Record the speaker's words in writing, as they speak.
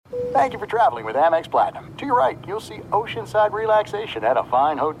Thank you for traveling with Amex Platinum. To your right, you'll see oceanside relaxation at a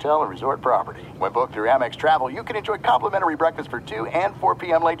fine hotel and resort property. When booked through Amex Travel, you can enjoy complimentary breakfast for 2 and 4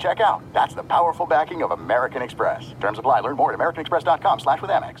 p.m. late checkout. That's the powerful backing of American Express. Terms apply. Learn more at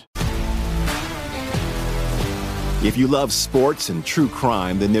americanexpress.com/withAmex. If you love sports and true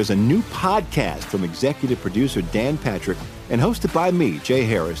crime, then there's a new podcast from executive producer Dan Patrick and hosted by me, Jay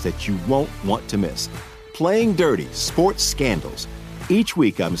Harris, that you won't want to miss. Playing Dirty: Sports Scandals. Each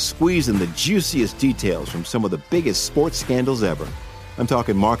week, I'm squeezing the juiciest details from some of the biggest sports scandals ever. I'm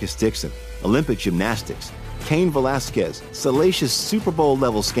talking Marcus Dixon, Olympic gymnastics, Cain Velasquez, salacious Super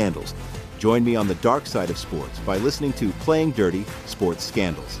Bowl-level scandals. Join me on the dark side of sports by listening to Playing Dirty: Sports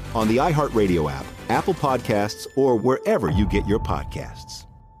Scandals on the iHeartRadio app, Apple Podcasts, or wherever you get your podcasts.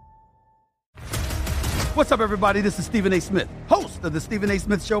 What's up, everybody? This is Stephen A. Smith, host of the Stephen A.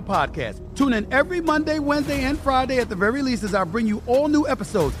 Smith Show podcast. Tune in every Monday, Wednesday, and Friday at the very least as I bring you all new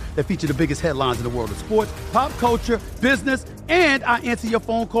episodes that feature the biggest headlines in the world of sports, pop culture, business, and I answer your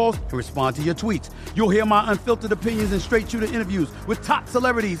phone calls and respond to your tweets. You'll hear my unfiltered opinions and straight-shooter interviews with top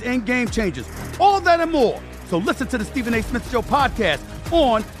celebrities and game changers. All that and more. So listen to the Stephen A. Smith Show podcast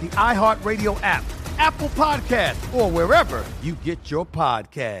on the iHeartRadio app, Apple Podcasts, or wherever you get your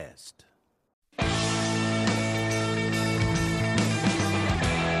podcast.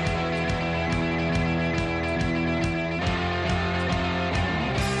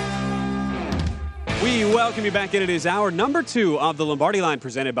 We welcome you back in. It is hour number 2 of the Lombardi Line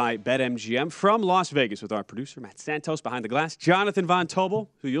presented by BetMGM from Las Vegas with our producer, Matt Santos, behind the glass, Jonathan Von Tobel,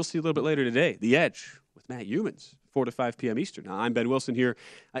 who you'll see a little bit later today, The Edge with Matt Humans, 4 to 5 p.m. Eastern. Now, I'm Ben Wilson here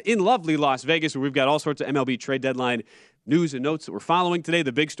in lovely Las Vegas, where we've got all sorts of MLB trade deadline news and notes that we're following today.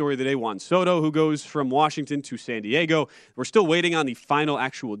 The big story of the day, Juan Soto, who goes from Washington to San Diego. We're still waiting on the final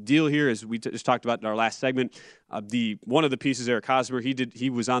actual deal here, as we just talked about in our last segment. One of the pieces, Eric Hosmer, he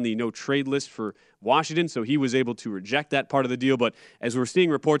was on the no trade list for Washington, so he was able to reject that part of the deal. But as we're seeing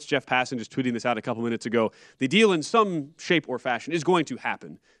reports, Jeff Passan just tweeting this out a couple minutes ago, the deal in some shape or fashion is going to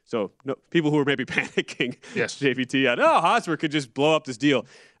happen. So no, people who are maybe panicking, yes, JVT, Hosmer could just blow up this deal.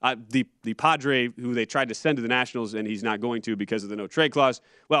 The Padre, who they tried to send to the Nationals, and he's not going to because of the no-trade clause,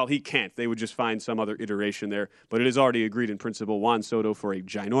 well, he can't. They would just find some other iteration there. But it is already agreed in principle, Juan Soto for a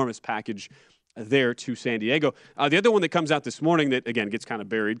ginormous package there to San Diego. The other one that comes out this morning that, again, gets kind of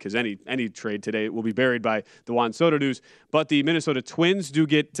buried because any trade today will be buried by the Juan Soto news, but the Minnesota Twins do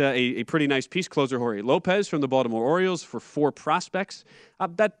get a pretty nice piece, closer Jorge Lopez from the Baltimore Orioles for 4 prospects.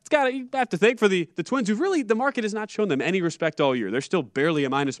 That's got you have to think for the Twins, who really, the market has not shown them any respect all year. They're still barely a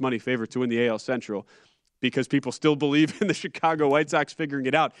minus money favorite to win the AL Central, because people still believe in the Chicago White Sox figuring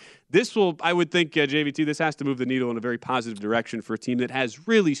it out. This will, I would think, JVT, this has to move the needle in a very positive direction for a team that has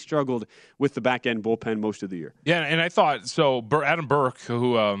really struggled with the back-end bullpen most of the year. Yeah, and I thought, so Adam Burke,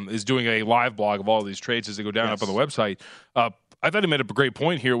 who is doing a live blog of all of these trades as they go down up on the website, I thought he made up a great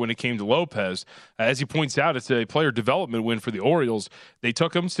point here when it came to Lopez. As he points out, it's a player development win for the Orioles. They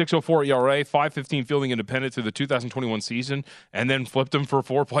took him 6.04 ERA, 5.15 fielding independent through the 2021 season, and then flipped him for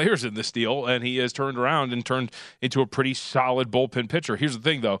 4 players in this deal, and he has turned around and turned into a pretty solid bullpen pitcher. Here's the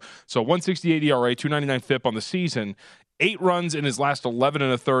thing, though. So 1.68 ERA, 2.99 FIP on the season. 8 runs in his last 11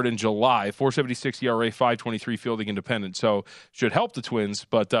 1/3 in July, 4.76 ERA, 5.23 fielding independent. So should help the Twins,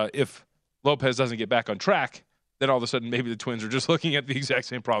 but if Lopez doesn't get back on track, then all of a sudden maybe the Twins are just looking at the exact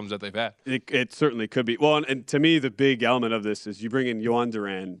same problems that they've had. It certainly could be. Well, and to me, the big element of this is you bring in Yohan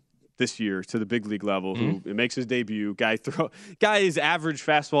Duran this year to the big league level, who makes his debut. Guy's average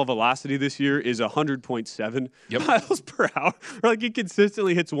fastball velocity this year is 100.7 miles per hour. Like, he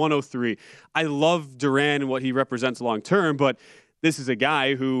consistently hits 103. I love Duran and what he represents long term, but this is a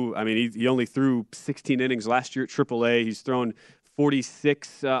guy who, I mean, he only threw 16 innings last year at AAA. He's thrown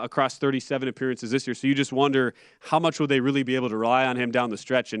 46 across 37 appearances this year. So you just wonder how much will they really be able to rely on him down the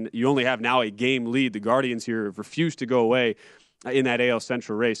stretch. And you only have now a game lead. The Guardians here have refused to go away in that AL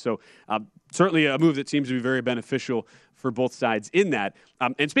Central race. So certainly a move that seems to be very beneficial for both sides in that.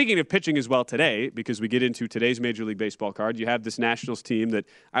 And speaking of pitching as well today, because we get into today's Major League Baseball card, you have this Nationals team that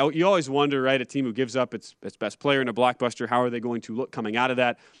you always wonder, right, a team who gives up its best player in a blockbuster, how are they going to look coming out of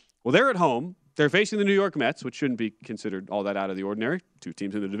that? Well, they're at home. They're facing the New York Mets, which shouldn't be considered all that out of the ordinary, 2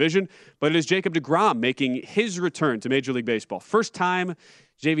 teams in the division. But it is Jacob deGrom making his return to Major League Baseball. First time,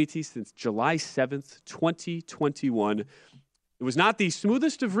 JVT, since July 7th, 2021. It was not the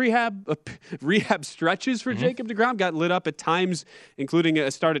smoothest of rehab stretches for Jacob deGrom. Got lit up at times, including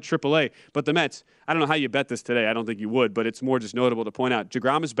a start at AAA. But the Mets, I don't know how you bet this today. I don't think you would, but it's more just notable to point out.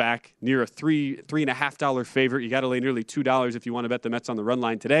 deGrom is back, near a $3.50 favorite. You got to lay nearly $2 if you want to bet the Mets on the run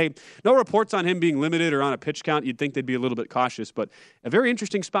line today. No reports on him being limited or on a pitch count. You'd think they'd be a little bit cautious, but a very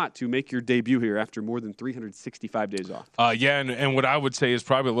interesting spot to make your debut here after more than 365 days off. And what I would say is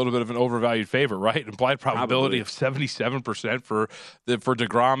probably a little bit of an overvalued favorite, right? Implied probability of 77% for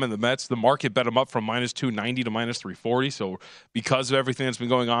deGrom and the Mets. The market bet him up from -290 to -340. So because of everything that's been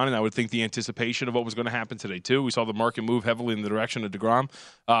going on, and I would think the anticipation of what was going to happen today too, we saw the market move heavily in the direction of deGrom.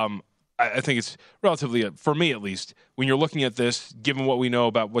 I think it's relatively, for me at least, when you're looking at this, given what we know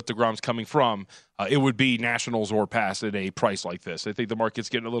about what deGrom's coming from, it would be Nationals or pass at a price like this. I think the market's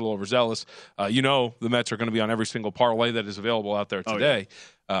getting a little overzealous. The Mets are going to be on every single parlay that is available out there today.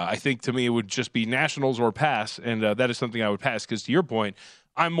 I think to me it would just be Nationals or pass, and that is something I would pass because to your point,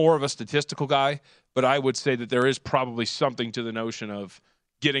 I'm more of a statistical guy, but I would say that there is probably something to the notion of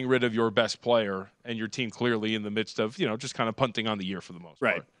getting rid of your best player and your team clearly in the midst of, just kind of punting on the year for the most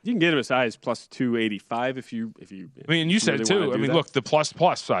part. You can get him as high as plus 285 if you I mean, you said really too. I mean, look, the plus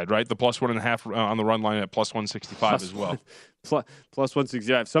side, right? The plus 1.5 on the run line at plus 165 as well. Plus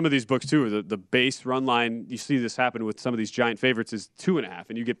 165. Some of these books too, the base run line, you see this happen with some of these giant favorites, is 2.5,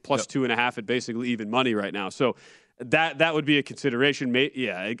 and you get plus 2.5 at basically even money right now. So that would be a consideration.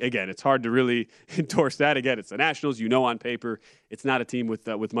 Again, it's hard to really endorse that. Again, it's the Nationals. On paper, it's not a team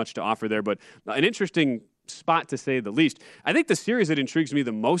with much to offer there, but an interesting spot to say the least. I think the series that intrigues me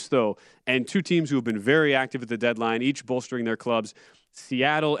the most, though, and two teams who have been very active at the deadline, each bolstering their clubs,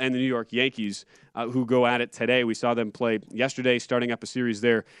 Seattle and the New York Yankees, who go at it today. We saw them play yesterday, starting up a series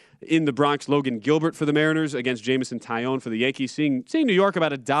there in the Bronx. Logan Gilbert for the Mariners against Jameson Taillon for the Yankees. Seeing New York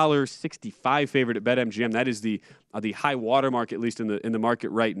about $1.65 favorite at BetMGM. That is the high watermark, at least in the market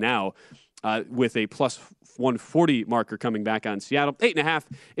right now, with a plus 140 marker coming back on Seattle. 8.5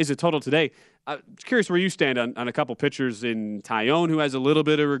 is a total today. Curious where you stand on a couple pitchers in Taillon, who has a little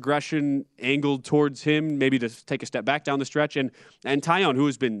bit of regression angled towards him, maybe to take a step back down the stretch, and Taillon, who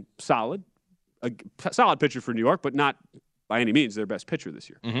has been solid, a solid pitcher for New York, but not by any means their best pitcher this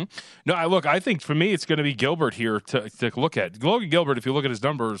year. No, I think for me it's going to be Gilbert here to look at. Logan Gilbert, if you look at his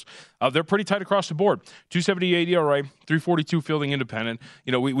numbers, they're pretty tight across the board. 2.78 ERA, 3.42 fielding independent.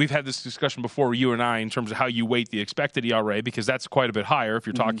 We've had this discussion before, you and I, in terms of how you weight the expected ERA, because that's quite a bit higher if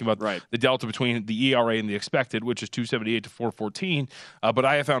you're talking about the delta between the ERA and the expected, which is 2.78 to 4.14. But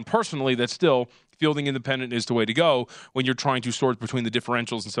I have found personally that still fielding independent is the way to go when you're trying to sort between the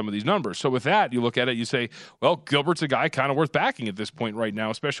differentials in some of these numbers. So with that, you look at it, you say, well, Gilbert's a guy kind of worth backing at this point right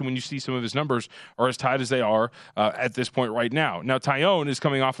now, especially when you see some of his numbers are as tight as they are at this point right now. Now, Taillon is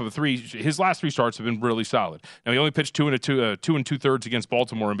coming off of his last 3 starts have been really solid. Now, he only pitched 2 2/3 against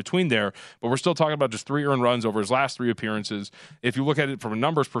Baltimore in between there, but we're still talking about just 3 earned runs over his last 3 appearances. If you look at it from a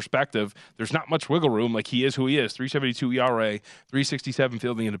numbers perspective, there's not much wiggle room. Like, he is who he is, 3.72 ERA, 3.67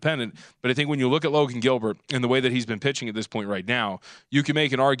 fielding independent. But I think when you look at Logan Gilbert and the way that he's been pitching at this point right now, you can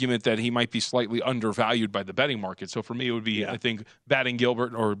make an argument that he might be slightly undervalued by the betting market. So for me, it would be, I think, backing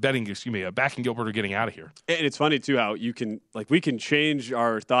Gilbert or getting out of here. And it's funny too how we can change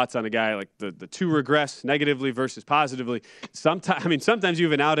our thoughts on a guy like the two regress negatively versus positively. Sometimes you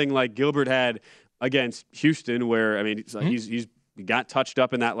have an outing like Gilbert had against Houston, where he's got touched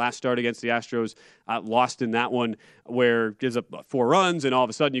up in that last start against the Astros, lost in that one, where gives up 4 runs, and all of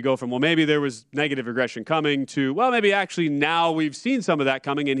a sudden you go from, well, maybe there was negative regression coming to, well, maybe actually now we've seen some of that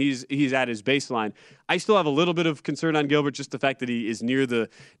coming, and he's at his baseline. I still have a little bit of concern on Gilbert, just the fact that he is near the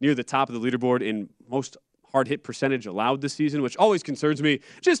top of the leaderboard in most hard hit percentage allowed this season, which always concerns me,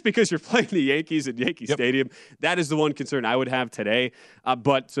 just because you're playing the Yankees at Yankee Stadium. That is the one concern I would have today.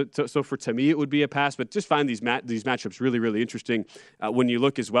 But to me, it would be a pass. But just find these matchups really, really interesting when you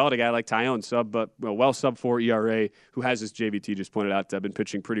look as well at a guy like Taillon, sub 4 ERA, who has, as JVT just pointed out, been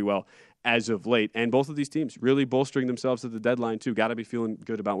pitching pretty well as of late. And both of these teams really bolstering themselves at the deadline, too. Got to be feeling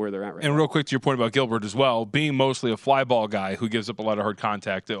good about where they're at right now. And real quick to your point about Gilbert as well, being mostly a fly ball guy who gives up a lot of hard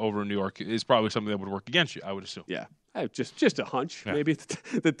contact over in New York is probably something that would work against you, I would assume. Yeah. Just a hunch, maybe,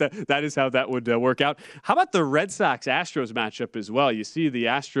 that is how that would work out. How about the Red Sox-Astros matchup as well? You see the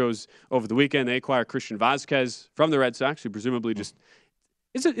Astros over the weekend, they acquire Christian Vázquez from the Red Sox, who presumably just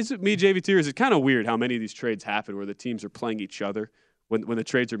 – is it me, JVT, or is it kind of weird how many of these trades happen where the teams are playing each other when the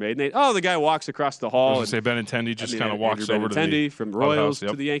trades are made? And the guy walks across the hall. I was going to say Benintendi just kind of walks over to the from Royals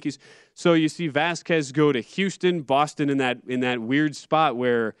to the Yankees. So you see Vázquez go to Houston, Boston in that weird spot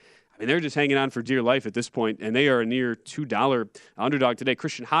where – mean, they're just hanging on for dear life at this point, and they are a near $2 underdog today.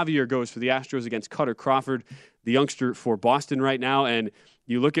 Christian Javier goes for the Astros against Cutter Crawford, the youngster for Boston right now. And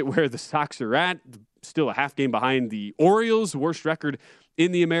you look at where the Sox are at, still a half game behind the Orioles, worst record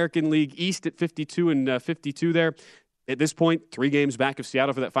in the American League East at 52-52 there. At this point, 3 games back of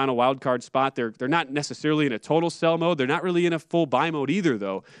Seattle for that final wild card spot. They're not necessarily in a total sell mode. They're not really in a full buy mode either,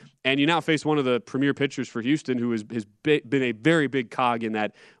 though. And you now face one of the premier pitchers for Houston, who has been a very big cog in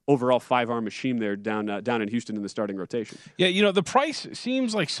that overall 5-arm machine there down in Houston in the starting rotation. Yeah, the price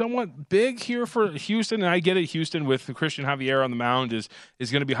seems like somewhat big here for Houston, and I get it. Houston with Christian Javier on the mound is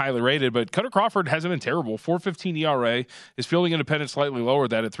going to be highly rated, but Cutter Crawford hasn't been terrible. 4.15 ERA, his fielding independence slightly lower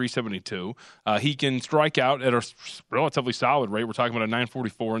than at 3.72. He can strike out at a relatively solid rate. We're talking about a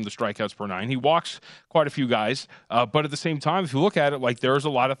 9.44 in the strikeouts per 9. He walks quite a few guys, but at the same time, if you look at it, like there's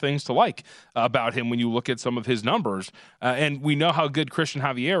a lot of things to like about him when you look at some of his numbers, and we know how good Christian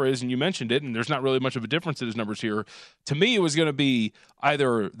Javier is, and you mentioned it, and there's not really much of a difference in his numbers here. To me, it was going to be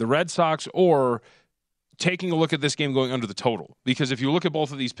either the Red Sox or taking a look at this game going under the total. Because if you look at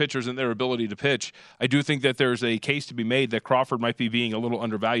both of these pitchers and their ability to pitch, I do think that there's a case to be made that Crawford might be being a little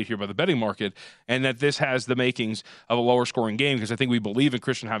undervalued here by the betting market, and that this has the makings of a lower scoring game, because I think we believe in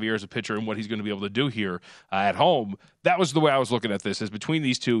Christian Javier as a pitcher and what he's going to be able to do here at home. That was the way I was looking at this, is between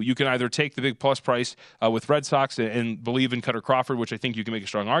these two, you can either take the big plus price with Red Sox and believe in Cutter Crawford, which I think you can make a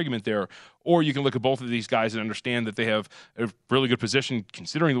strong argument there, or you can look at both of these guys and understand that they have a really good position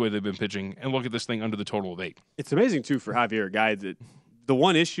considering the way they've been pitching, and look at this thing under the total of 8. It's amazing, too, for Javier, a guy that the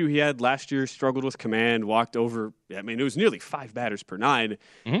one issue he had last year, struggled with command, walked over, I mean, it was nearly 5 batters per 9.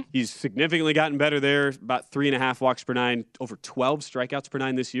 Mm-hmm. He's significantly gotten better there, about 3.5 walks per 9, over 12 strikeouts per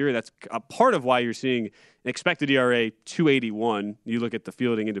 9 this year. That's a part of why you're seeing an expected ERA 2.81. You look at the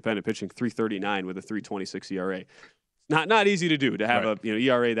fielding independent pitching, 3.39 with a 3.26 ERA. Not easy to do, to have a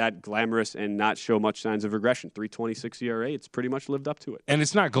ERA that glamorous and not show much signs of regression. 3.26 ERA, it's pretty much lived up to it. And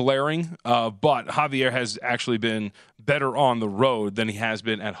it's not glaring, but Javier has actually been better on the road than he has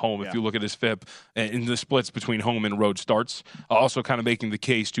been at home. Yeah. If you look at his FIP in the splits between home and road starts, also kind of making the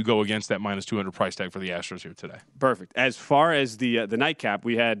case to go against that minus 200 price tag for the Astros here today. Perfect. As far as the nightcap,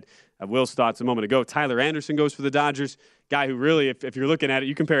 we had Will's thoughts a moment ago. Tyler Anderson goes for the Dodgers. Guy who really, if you're looking at it,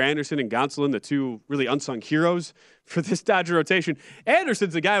 you compare Anderson and Gonsolin, the two really unsung heroes for this Dodger rotation.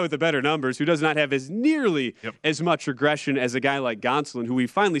 Anderson's a guy with the better numbers who does not have nearly as much regression as a guy like Gonsolin, who we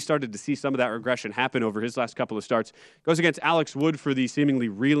finally started to see some of that regression happen over his last couple of starts. Goes against Alex Wood for the seemingly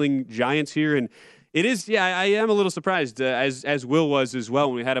reeling Giants here, and it is, I am a little surprised, as Will was as well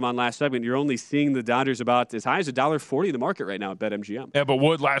when we had him on last segment. You're only seeing the Dodgers about as high as $1.40 in the market right now at BetMGM. Yeah, but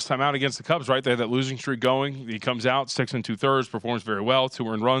Wood last time out against the Cubs, right? They had that losing streak going. He comes out 6 2/3, performs very well, 2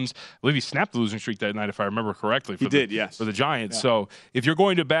 earned runs. I believe he snapped the losing streak that night, if I remember correctly. He did, yes. For the Giants. Yeah. So if you're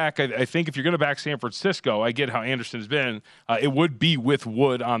going to back, I think if you're going to back San Francisco, I get how Anderson has been. It would be with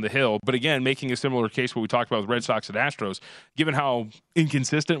Wood on the hill. But again, making a similar case what we talked about with Red Sox and Astros, given how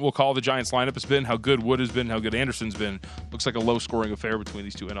inconsistent we'll call the Giants lineup has been, how good Wood has been, how good Anderson's been, looks like a low-scoring affair between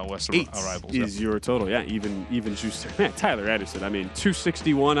these two NL West rivals. Is your total, even juicer. Man, Tyler Anderson, I mean,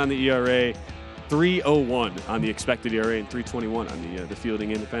 2.61 on the ERA, 3.01 on the expected ERA, and 3.21 on the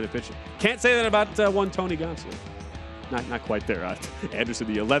fielding independent pitching. Can't say that about one Tony Gonsolin. Not quite there.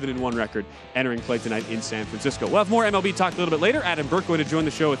 Anderson, the 11-1 record, entering play tonight in San Francisco. We'll have more MLB talk a little bit later. Adam Burke going to join the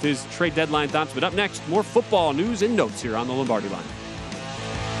show with his trade deadline thoughts. But up next, more football news and notes here on the Lombardi Line.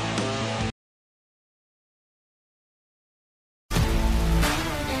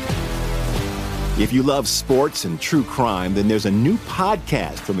 If you love sports and true crime, then there's a new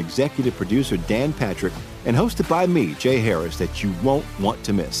podcast from executive producer Dan Patrick and hosted by me, Jay Harris, that you won't want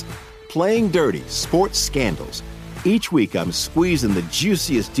to miss. Playing Dirty: Sports Scandals. Each week, I'm squeezing the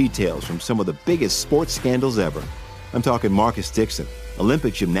juiciest details from some of the biggest sports scandals ever. I'm talking Marcus Dixon,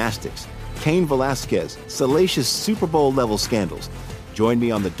 Olympic gymnastics, Cain Velasquez, salacious Super Bowl-level scandals. Join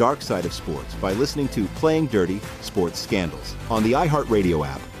me on the dark side of sports by listening to Playing Dirty: Sports Scandals on the iHeartRadio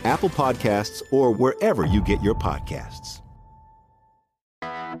app, Apple Podcasts, or wherever you get your podcasts.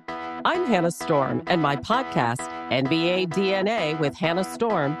 I'm Hannah Storm, and my podcast, NBA DNA with Hannah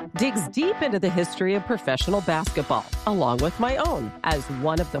Storm, digs deep into the history of professional basketball, along with my own, as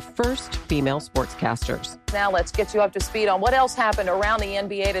one of the first female sportscasters. Now let's get you up to speed on what else happened around the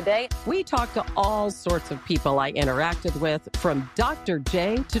NBA today. We talk to all sorts of people I interacted with, from Dr.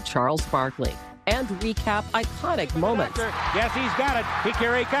 J to Charles Barkley, and recap iconic moments. Yes, he's got it.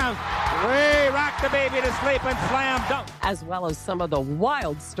 Here he comes. Way rock the baby to sleep and slam dunk. As well as some of the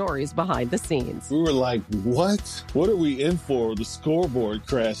wild stories behind the scenes. We were like, what? What are we in for? The scoreboard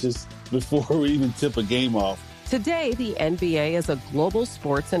crashes before we even tip a game off. Today, the NBA is a global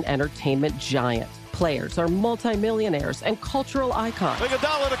sports and entertainment giant. Players are multimillionaires and cultural icons.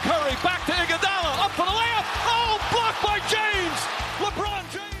 Iguodala to Curry, back to Iguodala, up for the layup. Oh, blocked by James! LeBron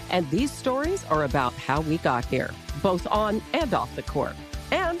James! And these stories are about how we got here, both on and off the court.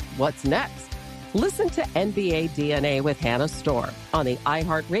 And what's next? Listen to NBA DNA with Hannah Storm on the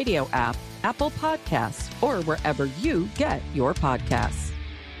iHeartRadio app, Apple Podcasts, or wherever you get your podcasts.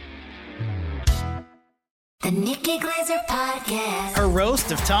 The Nikki Glaser Podcast. Her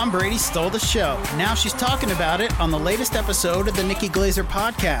roast of Tom Brady stole the show. Now she's talking about it on the latest episode of the Nikki Glaser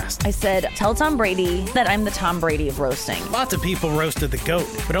Podcast. I said, tell Tom Brady that I'm the Tom Brady of roasting. Lots of people roasted the GOAT,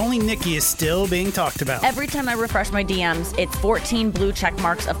 but only Nikki is still being talked about. Every time I refresh my DMs, it's 14 blue check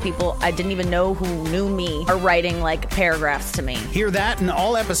marks of people I didn't even know who knew me are writing like paragraphs to me. Hear that in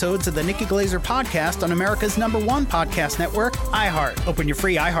all episodes of the Nikki Glaser Podcast on America's #1 podcast network, iHeart. Open your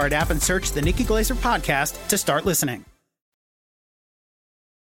free iHeart app and search the Nikki Glaser Podcast to start listening.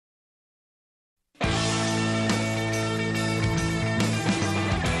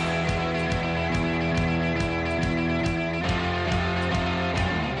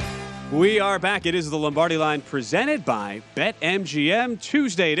 We are back. It is the Lombardi Line presented by BetMGM,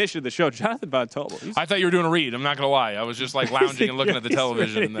 Tuesday edition of the show. Jonathan Bontobel. I thought you were doing a read. I'm not going to lie. I was just like lounging and looking at the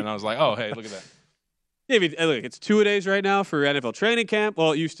television, and then I was like, oh, hey, look at that. Yeah, I mean, look, it's 2 days right now for NFL training camp.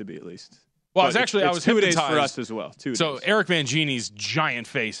 Well, it used to be at least. Well, I was 2 days for us as well. 2 days. So Eric Mangini's giant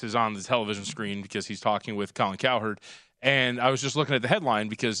face is on the television screen because he's talking with Colin Cowherd. And I was just looking at the headline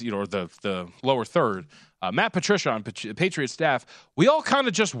because, the lower third, Matt Patricia on Patriots staff, we all kind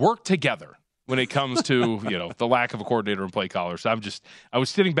of just work together when it comes to, the lack of a coordinator and play caller. So I was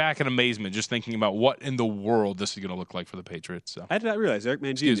sitting back in amazement just thinking about what in the world this is going to look like for the Patriots. So I did not realize Eric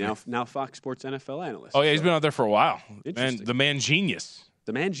Mangini, now Fox Sports NFL analyst. Oh, yeah, he's been out there for a while. And the man genius.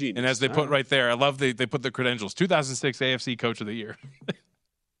 The man genius. And as they put right there, I love they put the credentials. 2006 AFC Coach of the Year.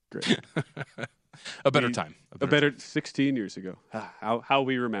 Great. A better time. A better 16 years ago. How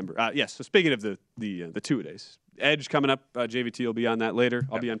we remember. Yes, so speaking of the 2 days. Edge coming up. JVT will be on that later.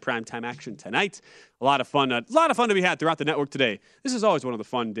 I'll be on primetime action tonight. A lot of fun to be had throughout the network today. This is always one of the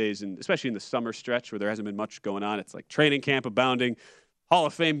fun days, and especially in the summer stretch where there hasn't been much going on. It's like training camp abounding. Hall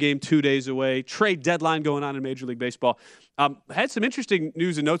of Fame game 2 days away. Trade deadline going on in Major League Baseball. Had some interesting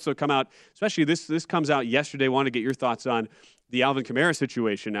news and notes that come out, especially this comes out yesterday. Want to get your thoughts on the Alvin Kamara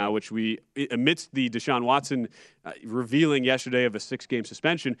situation now, which amidst the Deshaun Watson revealing yesterday of a 6-game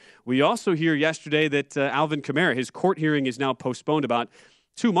suspension, we also hear yesterday that Alvin Kamara, his court hearing is now postponed about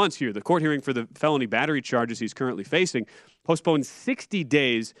 2 months here. The court hearing for the felony battery charges he's currently facing postponed 60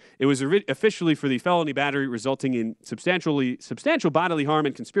 days. It was officially for the felony battery resulting in substantial bodily harm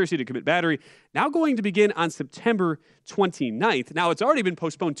and conspiracy to commit battery, now going to begin on September 29th. Now, it's already been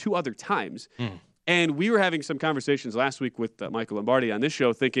postponed 2 other times. And we were having some conversations last week with Michael Lombardi on this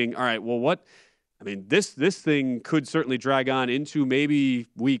show thinking, all right, well, this thing could certainly drag on into maybe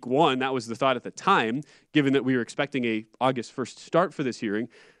week 1. That was the thought at the time, given that we were expecting a August 1st start for this hearing.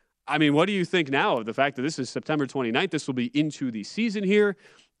 I mean, what do you think now of the fact that this is September 29th? This will be into the season here,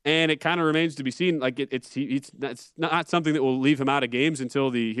 and it kind of remains to be seen. Like it's not something that will leave him out of games until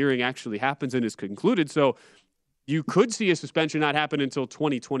the hearing actually happens and is concluded. So you could see a suspension not happen until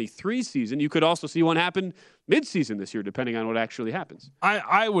 2023 season. You could also see one happen mid-season this year, depending on what actually happens.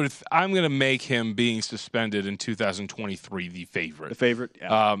 I'm going to make him being suspended in 2023 the favorite. The favorite,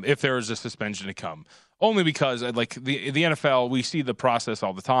 yeah. If there is a suspension to come. Only because, like, the NFL, we see the process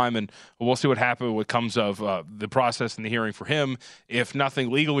all the time, and we'll see what happens, what comes of the process and the hearing for him. If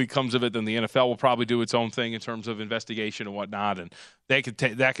nothing legally comes of it, then the NFL will probably do its own thing in terms of investigation and whatnot, and that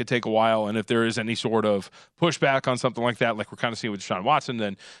could take a while. And if there is any sort of pushback on something like that, like we're kind of seeing with Deshaun Watson,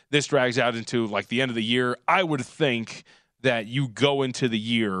 then this drags out into, like, the end of the year. I would think that you go into the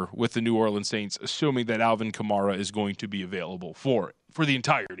year with the New Orleans Saints, assuming that Alvin Kamara is going to be available for the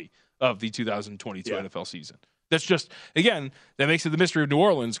entirety of the 2022 NFL season. That's just, again, that makes it the mystery of New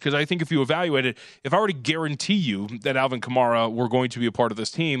Orleans, because I think if you evaluate it, if I were to guarantee you that Alvin Kamara were going to be a part of this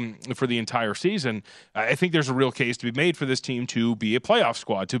team for the entire season, I think there's a real case to be made for this team to be a playoff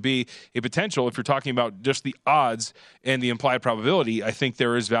squad, to be a potential, if you're talking about just the odds and the implied probability, I think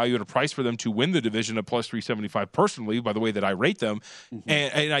there is value at a price for them to win the division at plus 375 personally, by the way that I rate them. Mm-hmm.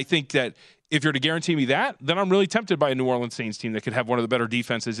 And I think that if you're to guarantee me that, then I'm really tempted by a New Orleans Saints team that could have one of the better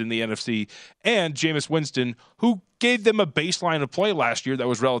defenses in the NFC, and Jameis Winston, who gave them a baseline of play last year that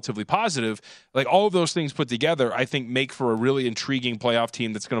was relatively positive. Like, all of those things put together, I think make for a really intriguing playoff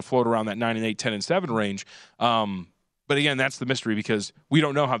team that's going to float around that 9-8, 10-7 range. But But again, that's the mystery because we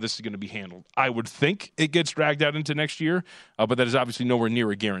don't know how this is going to be handled. I would think it gets dragged out into next year, but that is obviously nowhere near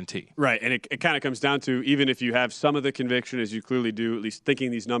a guarantee. Right, and it kind of comes down to, even if you have some of the conviction, as you clearly do, at least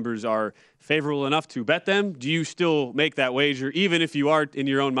thinking these numbers are favorable enough to bet them, do you still make that wager, even if you are in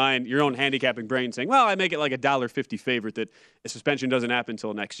your own mind, your own handicapping brain saying, well, I make it like $1.50 favorite that a suspension doesn't happen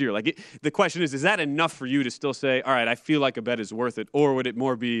until next year? Like, the question is that enough for you to still say, all right, I feel like a bet is worth it, or would it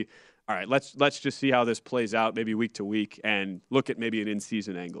more be, all right, let's just see how this plays out maybe week to week and look at maybe an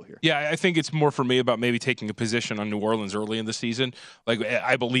in-season angle here? Yeah, I think it's more for me about maybe taking a position on New Orleans early in the season. Like,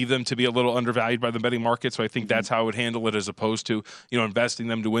 I believe them to be a little undervalued by the betting market, so I think that's how I would handle it as opposed to, investing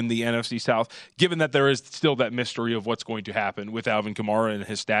them to win the NFC South, given that there is still that mystery of what's going to happen with Alvin Kamara and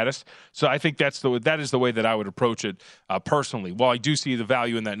his status. So I think that is the way that I would approach it personally. While I do see the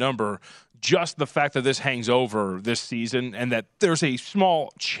value in that number, just the fact that this hangs over this season and that there's a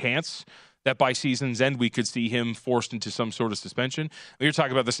small chance that by season's end we could see him forced into some sort of suspension. You're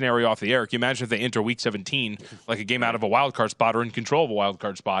talking about the scenario off the air. Can you imagine if they enter Week 17 like a game out of a wild card spot or in control of a wild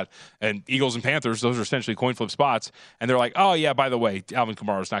card spot, and Eagles and Panthers, those are essentially coin flip spots, and they're like, oh yeah, by the way, Alvin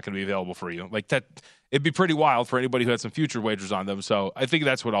Kamara is not going to be available for you. Like that. It'd be pretty wild for anybody who had some future wagers on them. So I think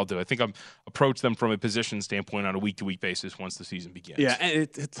that's what I'll do. I think I'm approach them from a position standpoint on a week-to-week basis once the season begins. Yeah, and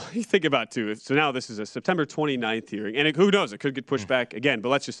you think about it, too. So now this is a September 29th hearing, and who knows? It could get pushed back again, but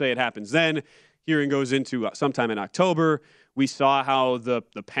let's just say it happens then. Hearing goes into sometime in October. We saw how the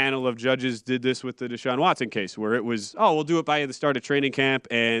panel of judges did this with the Deshaun Watson case, where it was, we'll do it by the start of training camp,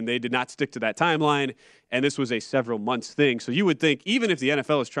 and they did not stick to that timeline, and this was a several months thing. So you would think, even if the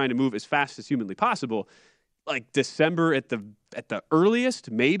NFL is trying to move as fast as humanly possible, like December at the earliest,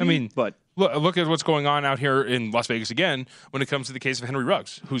 maybe. I mean, but look at what's going on out here in Las Vegas again when it comes to the case of Henry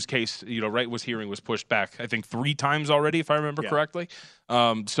Ruggs, whose case, hearing was pushed back, I think 3 times already, if I remember correctly.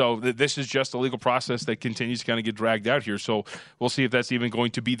 So this is just a legal process that continues to kind of get dragged out here. So we'll see if that's even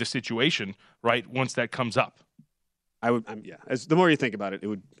going to be the situation, right, once that comes up. As the more you think about it,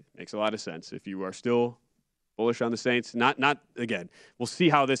 makes a lot of sense. If you are still bullish on the Saints, not again. We'll see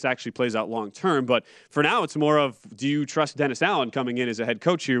how this actually plays out long term, but for now, it's more of, do you trust Dennis Allen coming in as a head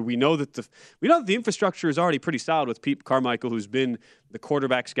coach here? We know that the infrastructure is already pretty solid with Pete Carmichael, who's been the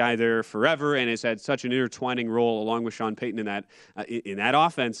quarterbacks guy there forever and has had such an intertwining role along with Sean Payton in that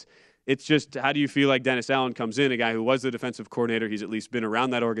offense. It's just, how do you feel like Dennis Allen comes in, a guy who was the defensive coordinator? He's at least been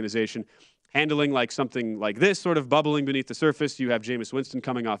around that organization, handling like something like this, sort of bubbling beneath the surface. You have Jameis Winston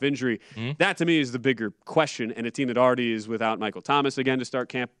coming off injury. Mm-hmm. That, to me, is the bigger question, and a team that already is without Michael Thomas again to start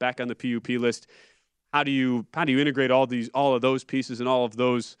camp, back on the PUP list. How do you integrate all of those pieces and all of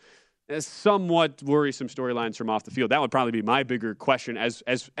those somewhat worrisome storylines from off the field? That would probably be my bigger question,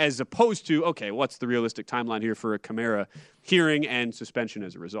 as opposed to, okay, what's the realistic timeline here for a Kamara hearing and suspension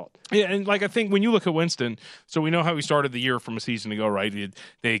as a result? Yeah, and I think when you look at Winston, so we know how he started the year from a season ago, right?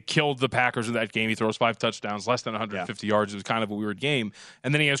 They killed the Packers in that game. He throws 5 touchdowns, less than 150 yards. It was kind of a weird game.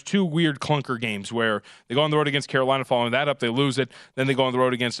 And then he has 2 weird clunker games where they go on the road against Carolina, following that up, they lose it. Then they go on the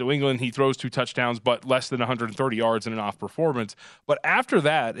road against New England. He throws 2 touchdowns, but less than 130 yards in an off performance. But after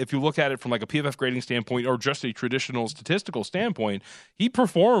that, if you look at it from like a PFF grading standpoint or just a traditional statistical standpoint, he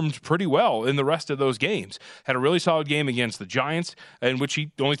performed pretty well in the rest of those games. Had a really solid game against the Giants, in which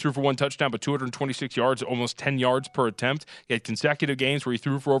he only threw for 1 touchdown, but 226 yards, almost 10 yards per attempt. He had consecutive games where he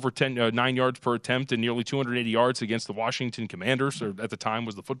threw for over 9 yards per attempt and nearly 280 yards against the Washington Commanders, or at the time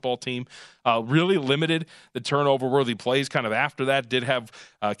was the football team. Really limited the turnover-worthy plays kind of after that. Did have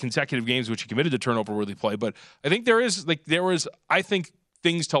consecutive games which he committed to turnover-worthy play. But I think there was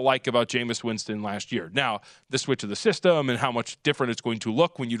things to like about Jameis Winston last year. Now, the switch of the system and how much different it's going to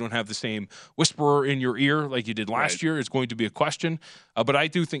look when you don't have the same whisperer in your ear like you did last year is going to be a question. But I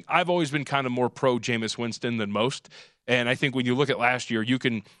do think I've always been kind of more pro Jameis Winston than most. And I think when you look at last year, you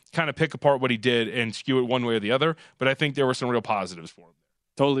can kind of pick apart what he did and skew it one way or the other. But I think there were some real positives for him.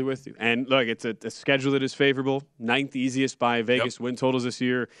 Totally with you. And look, it's a schedule that is favorable. 9th easiest by Vegas win totals this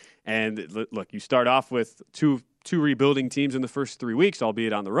year. And look, you start off with two rebuilding teams in the first 3 weeks,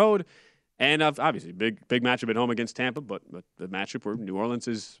 albeit on the road. And obviously, big matchup at home against Tampa, but the matchup where New Orleans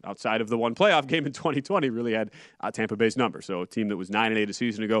is outside of the one playoff game in 2020 really had Tampa Bay's number. So a team that was 9-8 a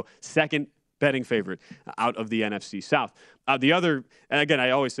season ago, second betting favorite out of the NFC South. The other, and again, I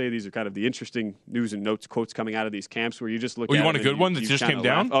always say these are kind of the interesting news and notes quotes coming out of these camps where you just look at you want a good one that just came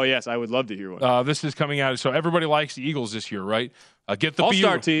down? Oh, yes, I would love to hear one. This is coming out. So everybody likes the Eagles this year, right? Get the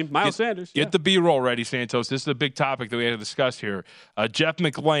All-Star team, Miles Sanders. Get the B-roll ready, Santos. This is a big topic that we had to discuss here. Jeff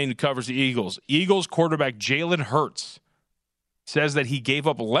McLean, who covers the Eagles. Eagles quarterback Jalen Hurts says that he gave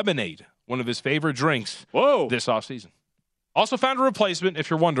up lemonade, one of his favorite drinks, this offseason. Also found a replacement, if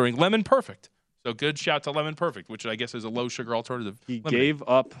you're wondering, Lemon Perfect. So good shout to Lemon Perfect, which I guess is a low-sugar alternative. He lemonade. gave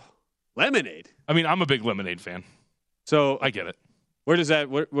up lemonade. I mean, I'm a big lemonade fan. So I get it. Where does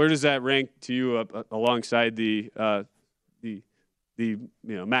that rank to you alongside the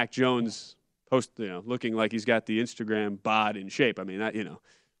Mac Jones post, looking like he's got the Instagram bod in shape? I mean,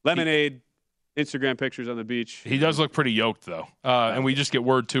 lemonade, Instagram pictures on the beach. He does look pretty yoked, though. And we just get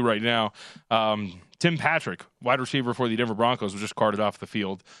word, too, right now. Tim Patrick, wide receiver for the Denver Broncos, was just carted off the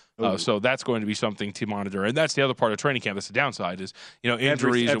field. So that's going to be something to monitor. And that's the other part of training camp. That's the downside is,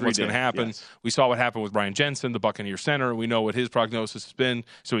 injuries and what's going to happen. Yes. We saw what happened with Brian Jensen, the Buccaneer center. We know what his prognosis has been.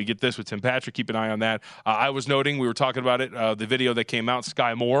 So we get this with Tim Patrick. Keep an eye on that. I was noting, we were talking about it, the video that came out,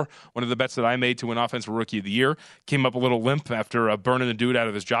 Sky Moore, one of the bets that I made to win Offensive Rookie of the Year, came up a little limp after burning the dude out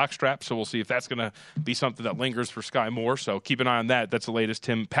of his jock strap. So we'll see if that's going to be something that lingers for Sky Moore. So keep an eye on that. That's the latest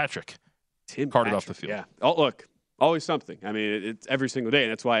Tim Patrick. Carted off the field. Yeah. Oh, look, always something. I mean, it's every single day.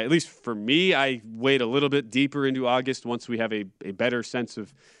 And that's why, at least for me, I wait a little bit deeper into August once we have a better sense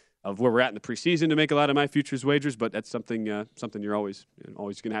of where we're at in the preseason to make a lot of my futures wagers. But that's something you're always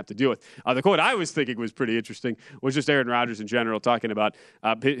going to have to deal with. The quote I was thinking was pretty interesting was just Aaron Rodgers in general talking about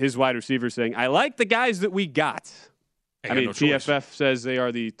his wide receivers saying, I like the guys that we got. PFF says they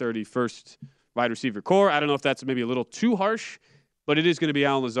are the 31st wide receiver core. I don't know if that's maybe a little too harsh. But it is going to be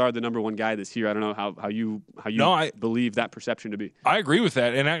Allen Lazard, the number one guy this year. I don't know how you believe that perception to be. I agree with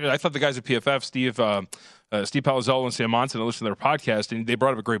that, and I thought the guys at PFF, Steve Palazzolo and Sam Monson, I listened to their podcast, and they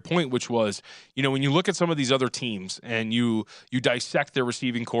brought up a great point, which was, when you look at some of these other teams and you dissect their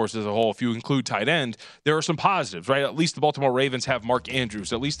receiving corps as a whole, if you include tight end, there are some positives, right? At least the Baltimore Ravens have Mark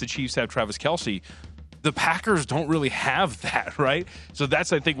Andrews. At least the Chiefs have Travis Kelce. The Packers don't really have that, right? So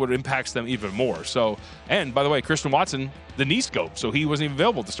that's, I think, what impacts them even more. So, and by the way, Christian Watson, the knee scope, so he wasn't even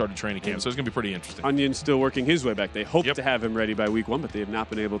available to start a training camp. So it's going to be pretty interesting. Onion's still working his way back. They hope to have him ready by week 1, but they have not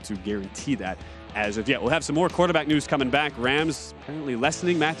been able to guarantee that as of yet. We'll have some more quarterback news coming back. Rams apparently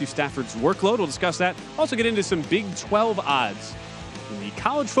lessening Matthew Stafford's workload. We'll discuss that. Also get into some Big 12 odds in the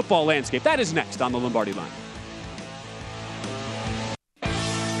college football landscape. That is next on the Lombardi Line.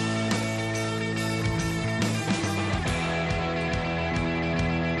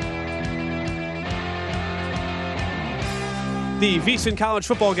 The VSiN College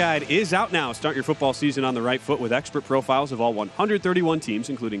Football Guide is out now. Start your football season on the right foot with expert profiles of all 131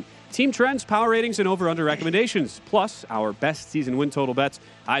 teams, including team trends, power ratings, and over-under recommendations, plus our best season win total bets,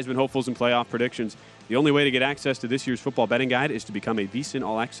 Heisman hopefuls, and playoff predictions. The only way to get access to this year's football betting guide is to become a VSiN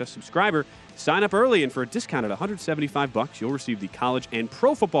All Access subscriber. Sign up early, and for a discount at $175, you'll receive the college and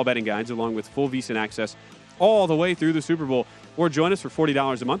pro football betting guides along with full VSiN access all the way through the Super Bowl. Or join us for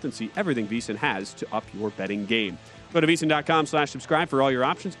 $40 a month and see everything VSiN has to up your betting game. Go to VSiN.com/subscribe for all your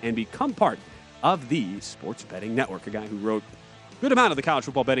options and become part of the Sports Betting Network. A guy who wrote a good amount of the College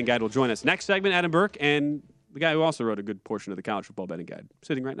Football Betting Guide will join us. Next segment, Adam Burke, and the guy who also wrote a good portion of the College Football Betting Guide,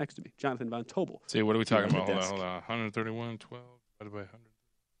 sitting right next to me, Jonathan Von Tobel. See, what are we talking about? Hold on. 131, 12 divided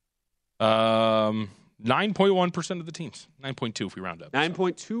by 100. 9.1% of the teams. 9.2 if we round up.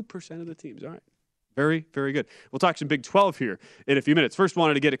 9.2% of the teams. All right. Very, very good. We'll talk some Big 12 here in a few minutes. First,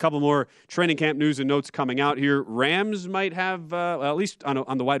 wanted to get a couple more training camp news and notes coming out here. Rams might have, at least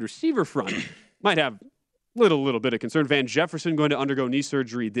on the wide receiver front, might have little bit of concern. Van Jefferson going to undergo knee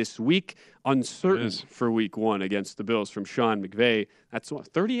surgery this week. Uncertain for week 1 against the Bills from Sean McVay. That's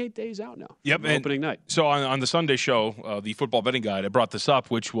 38 days out now. Yep. Opening night. So on the Sunday show, the football betting guide, I brought this up,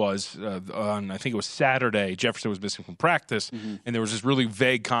 which was on, I think it was Saturday, Jefferson was missing from practice, and there was just really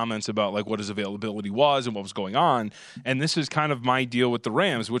vague comments about like what his availability was and what was going on. And this is kind of my deal with the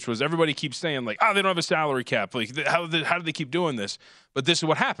Rams, which was everybody keeps saying like, oh, they don't have a salary cap. Like, how do they keep doing this? But this is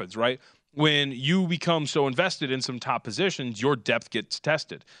what happens, right? When you become so invested in some top positions, your depth gets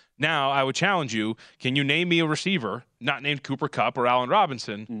tested. Now, I would challenge you, can you name me a receiver not named Cooper Kupp or Allen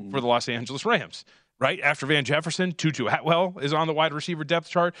Robinson for the Los Angeles Rams? Right? After Van Jefferson, Tutu Atwell is on the wide receiver depth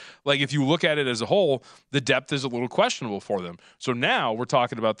chart. Like, if you look at it as a whole, the depth is a little questionable for them. So now we're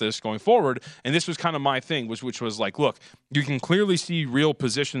talking about this going forward, and this was kind of my thing, which was like, look, you can clearly see real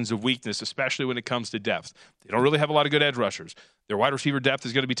positions of weakness, especially when it comes to depth. They don't really have a lot of good edge rushers. Their wide receiver depth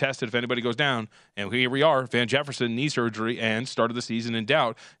is going to be tested if anybody goes down. And here we are, Van Jefferson, knee surgery, and started the season in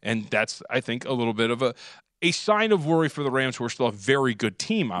doubt. And that's, I think, a little bit of a sign of worry for the Rams, who are still a very good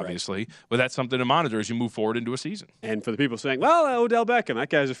team, obviously, right. But that's something to monitor as you move forward into a season. And for the people saying, well, Odell Beckham,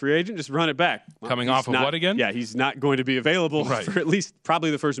 that guy's a free agent, just run it back. Well, coming off of what again? Yeah, he's not going to be available for at least probably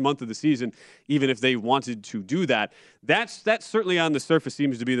the first month of the season, even if they wanted to do that. That's certainly on the surface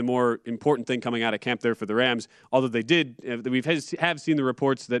seems to be the more important thing coming out of camp there for the Rams, although they have seen the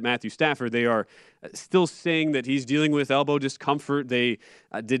reports that Matthew Stafford, they are still saying that he's dealing with elbow discomfort. They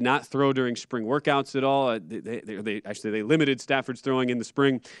did not throw during spring workouts at all. They limited Stafford's throwing in the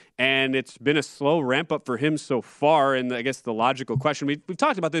spring, and it's been a slow ramp up for him so far. And I guess the logical question, we've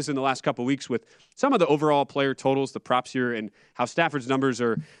talked about this in the last couple of weeks with some of the overall player totals, the props here, and how Stafford's numbers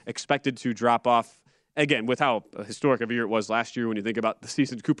are expected to drop off. Again, with how historic of a year it was last year when you think about the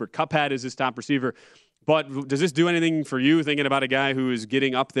season Cooper Kupp had as his top receiver. But does this do anything for you thinking about a guy who is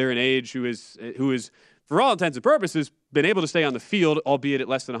getting up there in age, who is for all intents and purposes, been able to stay on the field, albeit at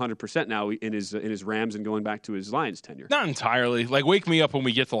less than 100% now in his Rams and going back to his Lions tenure? Not entirely. Like, wake me up when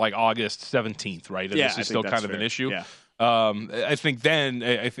we get to like August 17th, right? And this is still kind of an issue. Yeah. I think then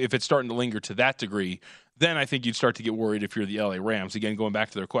if it's starting to linger to that degree, then I think you'd start to get worried if you're the LA Rams. Again, going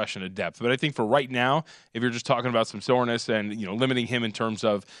back to their question of depth. But I think for right now, if you're just talking about some soreness and limiting him in terms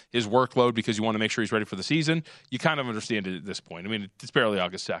of his workload because you want to make sure he's ready for the season, you kind of understand it at this point. I mean, it's barely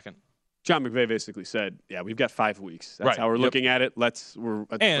August 2nd. John McVay basically said, yeah, we've got 5 weeks. That's how we're looking at it. Let's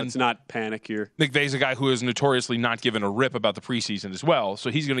not panic here. McVay's a guy who is notoriously not given a rip about the preseason as well,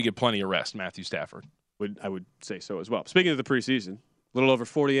 so he's going to get plenty of rest, Matthew Stafford. I would say so as well. Speaking of the preseason, a little over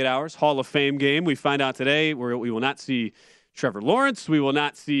 48 hours, Hall of Fame game. We find out today we will not see Trevor Lawrence. We will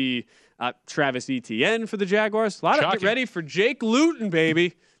not see Travis Etienne for the Jaguars. A lot of get ready for Jake Luton,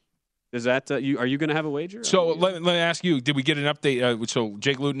 baby. Is that are you going to have a wager? So let me ask you: did we get an update? So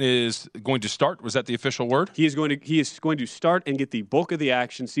Jake Luton is going to start. Was that the official word? He is going to start and get the bulk of the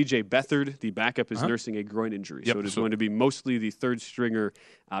action. C.J. Beathard, the backup, is nursing a groin injury, so it is going to be mostly the third stringer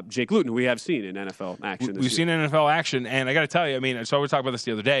Jake Luton, who we have seen in NFL action. We've seen NFL action, and I got to tell you, I mean, so we talked about this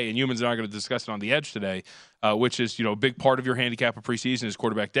the other day, and humans and I are going to discuss it on the Edge today, which is a big part of your handicap of preseason is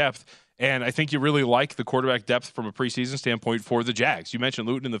quarterback depth. And I think you really like the quarterback depth from a preseason standpoint for the Jags. You mentioned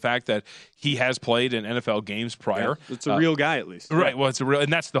Luton and the fact that he has played in NFL games prior. Yeah, it's a real guy, at least. Right. Well, it's a real,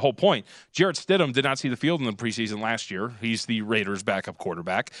 and that's the whole point. Jarrett Stidham did not see the field in the preseason last year. He's the Raiders' backup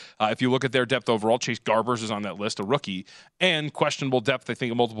quarterback. If you look at their depth overall, Chase Garbers is on that list, a rookie, and questionable depth, I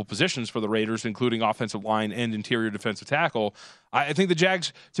think, in multiple positions for the Raiders, including offensive line and interior defensive tackle. I think the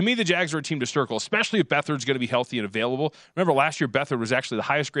Jags are a team to circle, especially if Beathard's going to be healthy and available. Remember, last year, Beathard was actually the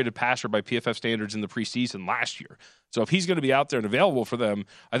highest graded passer by PFF standards in the preseason last year. So if he's going to be out there and available for them,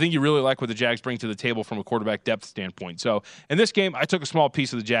 I think you really like what the Jags bring to the table from a quarterback depth standpoint. So in this game, I took a small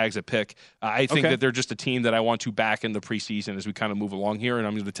piece of the Jags at pick. I think that they're just a team that I want to back in the preseason as we kind of move along here, and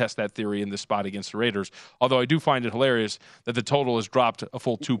I'm going to test that theory in this spot against the Raiders. Although I do find it hilarious that the total has dropped a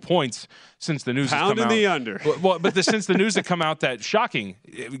full 2 points since the news has come out. Pound in the under. Since the news has come out that, shocking,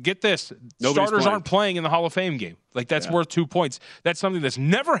 get this, starters aren't playing in the Hall of Fame game. Like, that's worth 2 points. That's something that's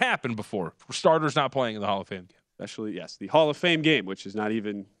never happened before, for starters not playing in the Hall of Fame game. Especially, yes, the Hall of Fame game, which is not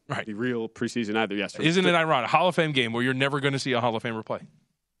even the real preseason either. Yes, isn't it ironic? Hall of Fame game where you're never going to see a Hall of Famer play.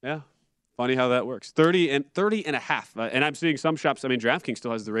 Yeah, funny how that works. 30 and a half, and I'm seeing some shops. I mean, DraftKings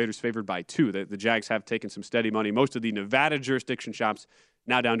still has the Raiders favored by 2. The Jags have taken some steady money. Most of the Nevada jurisdiction shops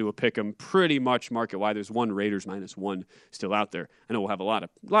now down to a pick 'em, pretty much market wide. There's one Raiders -1 still out there. I know we'll have a lot of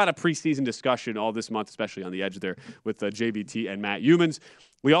preseason discussion all this month, especially on the Edge there with JBT and Matt Humans.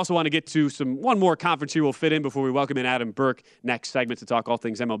 We also want to get to one more conference here we'll fit in before we welcome in Adam Burke next segment to talk all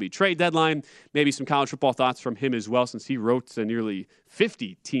things MLB trade deadline, maybe some college football thoughts from him as well, since he wrote nearly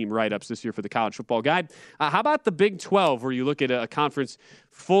 50 team write-ups this year for the College Football Guide. How about the Big 12, where you look at a conference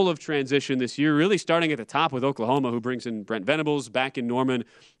full of transition this year, really starting at the top with Oklahoma, who brings in Brent Venables back in Norman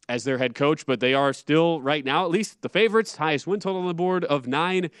as their head coach, but they are still, right now, at least the favorites, highest win total on the board of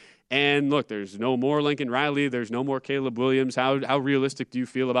 9. And look, there's no more Lincoln Riley. There's no more Caleb Williams. How realistic do you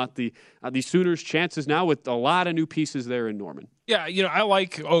feel about the Sooners' chances now with a lot of new pieces there in Norman? Yeah,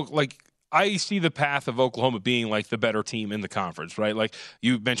 I see the path of Oklahoma being like the better team in the conference, right? Like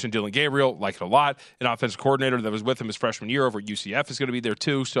you mentioned Dylan Gabriel, like it a lot. An offensive coordinator that was with him his freshman year over at UCF is going to be there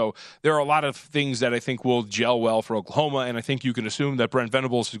too. So there are a lot of things that I think will gel well for Oklahoma, and I think you can assume that Brent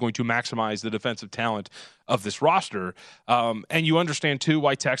Venables is going to maximize the defensive talent of this roster. And you understand, too,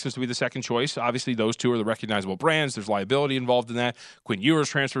 why Texas would be the second choice. Obviously, those two are the recognizable brands. There's liability involved in that. Quinn Ewers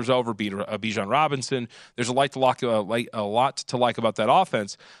transfers over, Bijan Robinson. There's a lot to like about that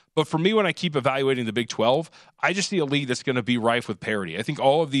offense. But for me, when I keep evaluating the Big 12, I just see a league that's going to be rife with parity. I think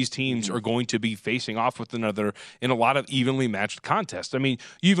all of these teams are going to be facing off with another in a lot of evenly matched contests. I mean,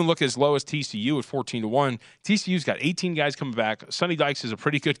 you even look as low as TCU at 14-1. TCU's got 18 guys coming back. Sonny Dykes is a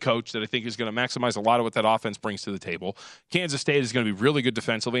pretty good coach that I think is going to maximize a lot of what that offense offense brings to the table. Kansas State is going to be really good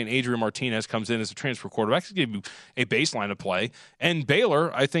defensively, and Adrian Martinez comes in as a transfer quarterback to give you a baseline of play. And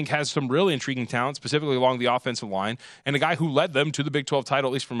Baylor, I think, has some really intriguing talent, specifically along the offensive line, and a guy who led them to the Big 12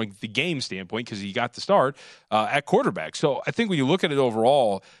 title, at least from the game standpoint, because he got the start at quarterback. So I think when you look at it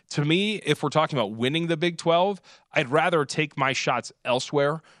overall, to me, if we're talking about winning the Big 12, I'd rather take my shots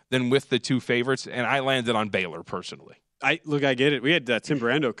elsewhere than with the two favorites, and I landed on Baylor personally. I get it. We had Tim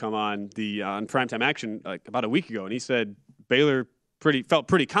Brando come on on Primetime Action like about a week ago, and he said Baylor felt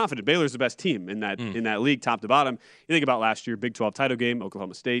pretty confident. Baylor's the best team in that league, top to bottom. You think about last year, Big 12 title game,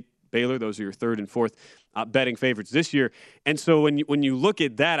 Oklahoma State, Baylor. Those are your third and fourth betting favorites this year. And so when you look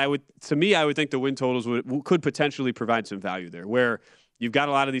at that, I would think the win totals could potentially provide some value there, where you've got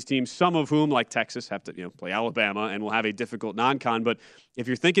a lot of these teams, some of whom, like Texas, have to play Alabama and will have a difficult non-con. But if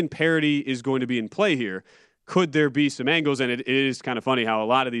you're thinking parity is going to be in play here, could there be some angles? And it is kind of funny how a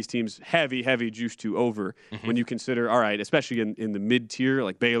lot of these teams heavy juice to over when you consider, all right, especially in the mid-tier,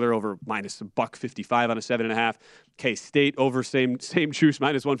 like Baylor over minus $155 on a 7.5. K-State over same juice,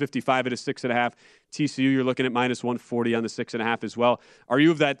 minus 155 at a 6.5. TCU, you're looking at minus 140 on the 6.5 as well. Are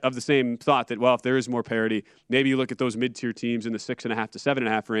you of the same thought that, well, if there is more parity, maybe you look at those mid-tier teams in the 6.5 to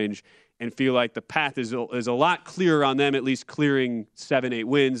 7.5 range and feel like the path is a lot clearer on them, at least clearing 7-8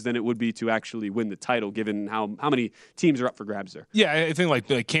 wins, than it would be to actually win the title, given how many teams are up for grabs there? Yeah, I think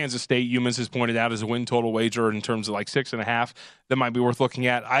like Kansas State, Humans has pointed out as a win total wager in terms of like 6.5, that might be worth looking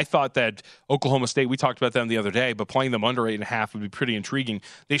at. I thought that Oklahoma State, we talked about them the other day, but playing them under 8.5 would be pretty intriguing.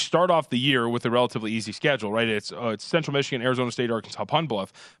 They start off the year with a relatively easy schedule, right? It's Central Michigan, Arizona State, Arkansas, Pine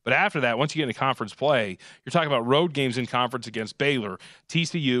Bluff. But after that, once you get into conference play, you're talking about road games in conference against Baylor,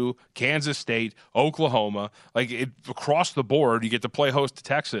 TCU, Kansas State, Oklahoma. Across the board, you get to play host to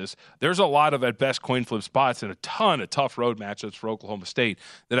Texas. There's a lot of, at best, coin flip spots and a ton of tough road matchups for Oklahoma State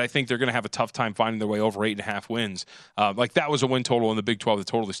that I think they're going to have a tough time finding their way over 8.5 wins. That was a win total in the Big 12 that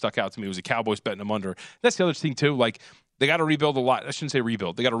totally stuck out to me. It was the Cowboys betting them under. That's the other thing, too. They got to rebuild a lot. I shouldn't say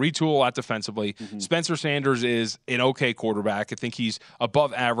rebuild. They got to retool a lot defensively. Spencer Sanders is an okay quarterback. I think he's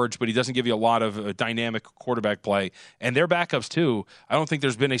above average, but he doesn't give you a lot of dynamic quarterback play. And their backups, too. I don't think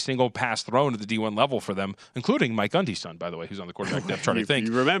there's been a single pass thrown at the D1 level for them, including Mike Gundy's son, by the way, who's on the quarterback depth chart, I think.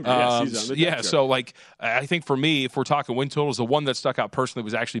 You remember. Yes, he's on the depth chart. So, I think for me, if we're talking win totals, the one that stuck out personally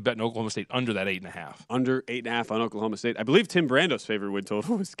was actually betting Oklahoma State under that 8.5. Under 8.5 on Oklahoma State. I believe Tim Brando's favorite win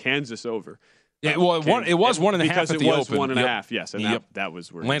total was Kansas over. Yeah, well, it was 1.5 because at the it was open. 1.5, yes, and that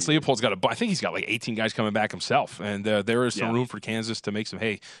was where Lance Leopold's got I think he's got 18 guys coming back himself, and there is some room for Kansas to make some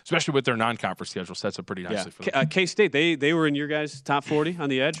hay, especially with their non-conference schedule sets up pretty nicely for them. K-State, they were in your guys' top 40 on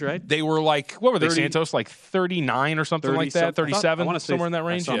the edge, right? They were what were they, Santos, 39 or something like that, 37, I somewhere in that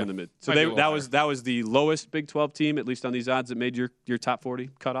range? In the mid. So that was the lowest Big 12 team, at least on these odds, that made your top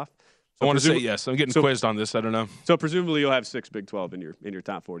 40 cutoff? So I want to say yes. I'm getting quizzed on this. I don't know. So presumably you'll have 6 Big 12 in your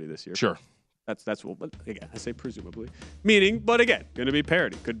top 40 this year. Sure. That's but again, I say presumably, meaning, but again, going to be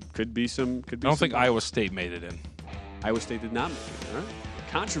parity. Could be some. I don't think Iowa State made it in. Iowa State did not make it. All right.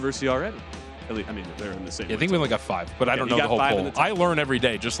 Controversy already. At least, they're in the same. I think we only got 5, but I don't know the whole poll. I learn every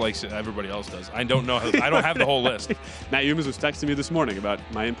day, just like everybody else does. I don't know. I don't have the whole list. Matt Humans was texting me this morning about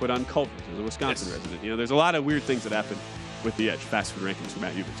my input on Culver, as a Wisconsin resident. There's a lot of weird things that happen with the Edge. Fast food rankings for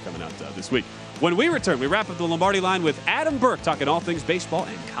Matt Humans coming out this week. When we return, we wrap up the Lombardi line with Adam Burke talking all things baseball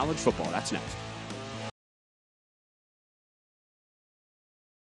and college football. That's next.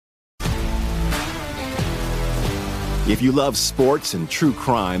 If you love sports and true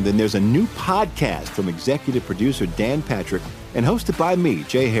crime, then there's a new podcast from executive producer Dan Patrick and hosted by me,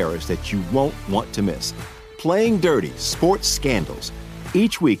 Jay Harris, that you won't want to miss. Playing Dirty: Sports Scandals.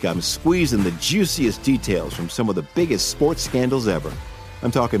 Each week, I'm squeezing the juiciest details from some of the biggest sports scandals ever.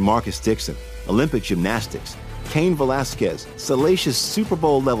 I'm talking Marcus Dixon, Olympic gymnastics, Cain Velasquez, salacious Super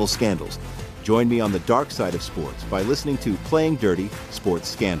Bowl-level scandals. Join me on the dark side of sports by listening to Playing Dirty: Sports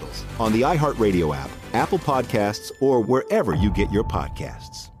Scandals on the iHeartRadio app, Apple Podcasts, or wherever you get your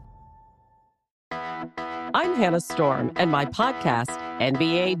podcasts. I'm Hannah Storm, and my podcast,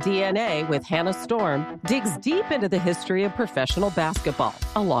 NBA DNA with Hannah Storm, digs deep into the history of professional basketball,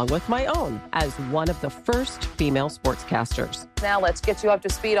 along with my own, as one of the first female sportscasters. Now let's get you up to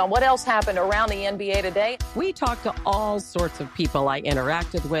speed on what else happened around the NBA today. We talked to all sorts of people I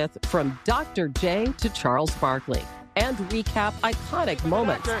interacted with, from Dr. J to Charles Barkley, and recap iconic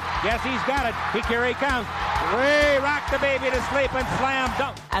moments. Yes, he's got it. Here he comes. Way rock the baby to sleep and slam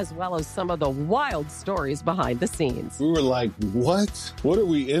dunk. As well as some of the wild stories behind the scenes. We were like, what? What are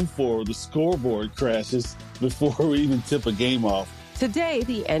we in for? The scoreboard crashes before we even tip a game off. Today,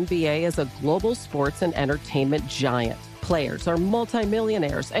 the NBA is a global sports and entertainment giant, players are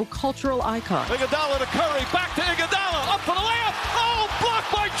multimillionaires and cultural icons. Iguodala to Curry, back to Iguodala, up for the layup. Oh,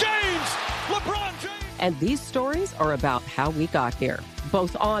 blocked by James. LeBron James. And these stories are about how we got here,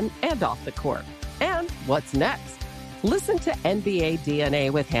 both on and off the court. And what's next? Listen to NBA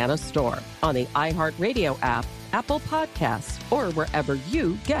DNA with Hannah Storm on the iHeartRadio app, Apple Podcasts, or wherever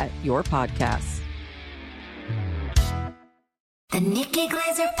you get your podcasts. The Nikki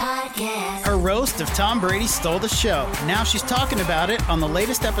Glaser Podcast. Her roast of Tom Brady stole the show. Now she's talking about it on the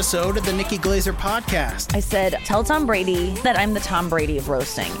latest episode of the Nikki Glaser Podcast. I said, tell Tom Brady that I'm the Tom Brady of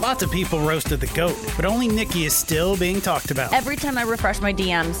roasting. Lots of people roasted the GOAT, but only Nikki is still being talked about. Every time I refresh my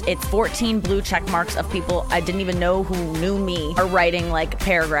DMs, it's 14 blue check marks of people I didn't even know who knew me are writing like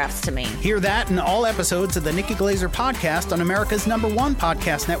paragraphs to me. Hear that in all episodes of the Nikki Glaser Podcast on America's #1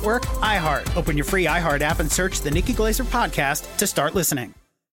 podcast network, iHeart. Open your free iHeart app and search the Nikki Glaser Podcast to start listening.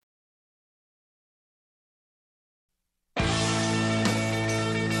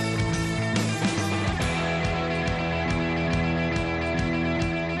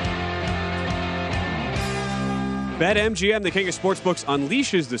 BetMGM, the king of sportsbooks,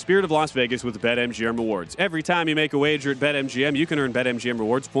 unleashes the spirit of Las Vegas with BetMGM Rewards. Every time you make a wager at BetMGM, you can earn BetMGM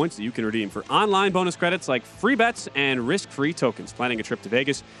Rewards points that you can redeem for online bonus credits like free bets and risk-free tokens. Planning a trip to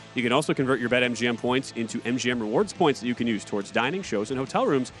Vegas, you can also convert your BetMGM points into MGM Rewards points that you can use towards dining, shows, and hotel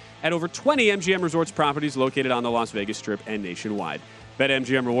rooms at over 20 MGM Resorts properties located on the Las Vegas Strip and nationwide.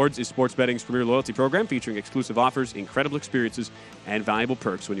 BetMGM Rewards is sports betting's premier loyalty program featuring exclusive offers, incredible experiences, and valuable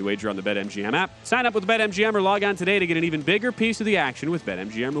perks when you wager on the BetMGM app. Sign up with BetMGM or log on today to get an even bigger piece of the action with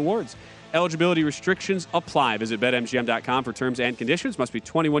BetMGM Rewards. Eligibility restrictions apply. Visit BetMGM.com for terms and conditions. Must be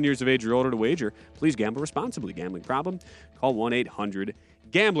 21 years of age or older to wager. Please gamble responsibly. Gambling problem? Call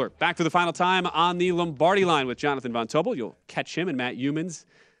 1-800-GAMBLER. Back for the final time on the Lombardi line with Jonathan Von Tobel. You'll catch him and Matt Humans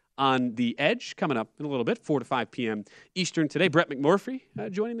on The Edge coming up in a little bit, 4 to 5 p.m. Eastern today. Brett McMurphy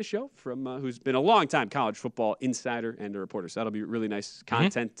joining the show from who's been a long-time college football insider and a reporter. So that'll be really nice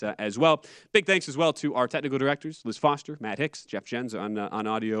content as well. Big thanks as well to our technical directors, Liz Foster, Matt Hicks, Jeff Jens on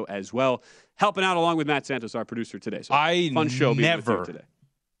audio as well, helping out along with Matt Santos, our producer today. So fun show being with you today.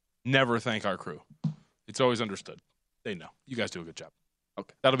 Never thank our crew. It's always understood. They know. You guys do a good job.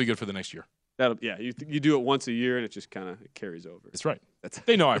 Okay. That'll be good for the next year. You do it once a year, and it just kind of carries over. That's right.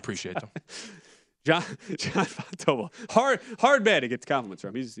 They know I appreciate them. John Von Tobel, hard man to get compliments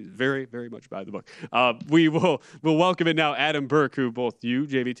from. He's very, very much by the book. We'll welcome in now Adam Burke, who both you,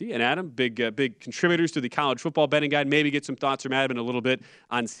 JVT, and Adam, big contributors to the College Football Betting Guide. Maybe get some thoughts from Adam in a little bit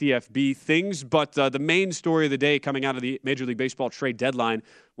on CFB things. But the main story of the day coming out of the Major League Baseball trade deadline,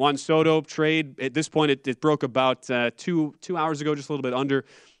 Juan Soto trade. At this point, it broke about 2 hours ago, just a little bit under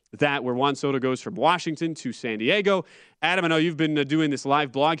that, where Juan Soto goes from Washington to San Diego. Adam, I know you've been doing this live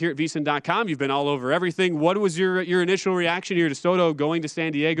blog here at VSiN.com. You've been all over everything. What was your initial reaction here to Soto going to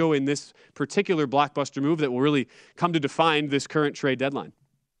San Diego in this particular blockbuster move that will really come to define this current trade deadline?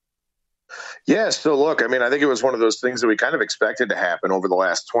 Yeah, so look, I mean, I think it was one of those things that we kind of expected to happen over the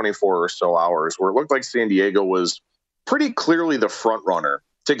last 24 or so hours, where it looked like San Diego was pretty clearly the front runner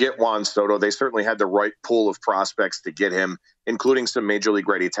to get Juan Soto. They certainly had the right pool of prospects to get him, including some major league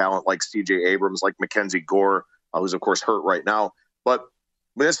ready talent like C.J. Abrams, like Mackenzie Gore, who's of course hurt right now. But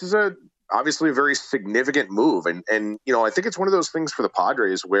this is obviously a very significant move. And I think it's one of those things for the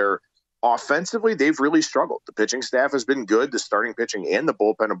Padres where offensively they've really struggled. The pitching staff has been good. The starting pitching and the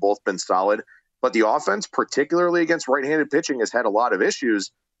bullpen have both been solid. But the offense, particularly against right-handed pitching, has had a lot of issues.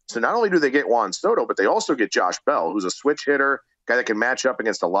 So not only do they get Juan Soto, but they also get Josh Bell, who's a switch hitter, guy that can match up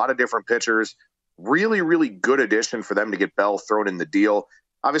against a lot of different pitchers. Really, really good addition for them to get Bell thrown in the deal.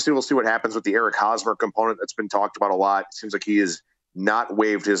 Obviously, we'll see what happens with the Eric Hosmer component that's been talked about a lot. It seems like he has not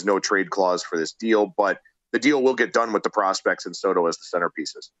waived his no-trade clause for this deal, but the deal will get done with the prospects and Soto as the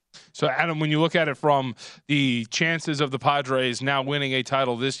centerpieces. So, Adam, when you look at it from the chances of the Padres now winning a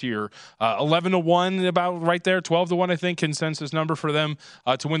title this year, 11-1 about right there, 12-1, I think, consensus number for them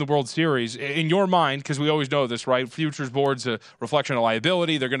to win the World Series. In your mind, because we always know this, right? Futures board's a reflection of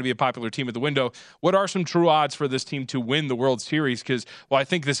liability. They're going to be a popular team at the window. What are some true odds for this team to win the World Series? Because, well, I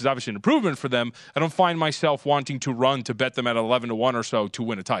think this is obviously an improvement for them. I don't find myself wanting to run to bet them at 11-1 or so to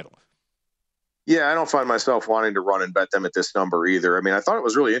win a title. Yeah, I don't find myself wanting to run and bet them at this number either. I mean, I thought it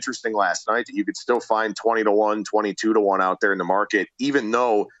was really interesting last night that you could still find 20-1, 22-1 out there in the market, even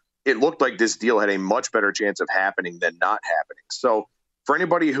though it looked like this deal had a much better chance of happening than not happening. So for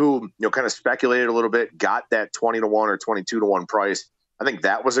anybody who, kind of speculated a little bit, got that 20-1 or 22-1 price, I think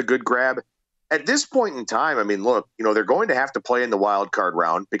that was a good grab. At this point in time, I mean, look, they're going to have to play in the wild card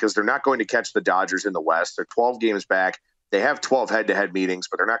round because they're not going to catch the Dodgers in the West. They're 12 games back. They have 12 head-to-head meetings,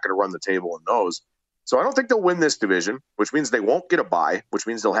 but they're not going to run the table in those. So I don't think they'll win this division, which means they won't get a bye, which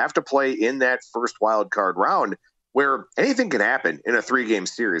means they'll have to play in that first wild card round where anything can happen in a 3-game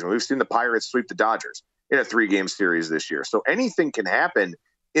series. And we've seen the Pirates sweep the Dodgers in a 3-game series this year. So anything can happen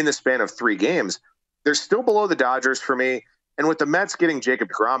in the span of 3 games. They're still below the Dodgers for me. And with the Mets getting Jacob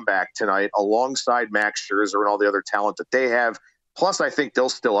deGrom back tonight alongside Max Scherzer and all the other talent that they have, plus I think they'll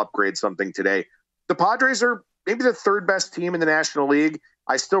still upgrade something today. The Padres are maybe the 3rd best team in the National League.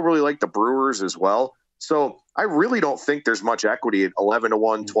 I still really like the Brewers as well. So I really don't think there's much equity at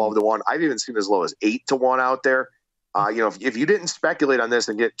 11-1, 12-1. I've even seen as low as 8-1 out there. If you didn't speculate on this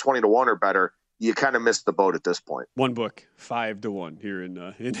and get 20-1 or better, you kind of missed the boat at this point. One book, 5-1 here in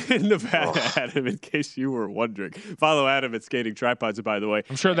Nevada, Adam, in case you were wondering. Follow Adam at Skating Tripods, by the way.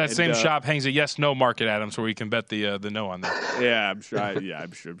 I'm sure that same shop hangs a yes/no market, Adam, so we can bet the no on that. Yeah, I'm sure.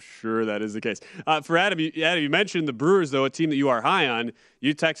 I'm sure that is the case. For Adam, you mentioned the Brewers, though, a team that you are high on.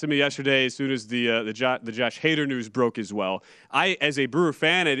 You texted me yesterday as soon as the Josh Hader news broke as well. I, as a Brewer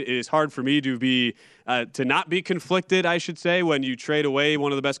fan, it is hard for me to not be conflicted, I should say, when you trade away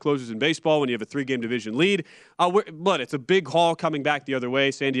one of the best closers in baseball, when you have a 3-game division lead. But it's a big haul coming back the other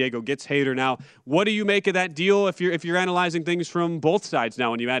way. San Diego gets Hader now. What do you make of that deal if you're analyzing things from both sides now,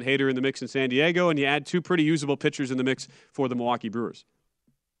 when you add Hader in the mix in San Diego and you add 2 pretty usable pitchers in the mix for the Milwaukee Brewers?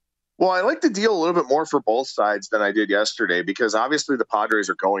 Well, I like the deal a little bit more for both sides than I did yesterday because obviously the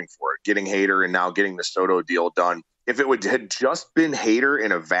Padres are going for it, getting Hader and now getting the Soto deal done. If it had just been Hader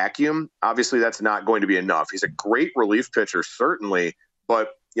in a vacuum, obviously that's not going to be enough. He's a great relief pitcher, certainly,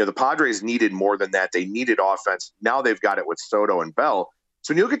 but the Padres needed more than that. They needed offense. Now they've got it with Soto and Bell.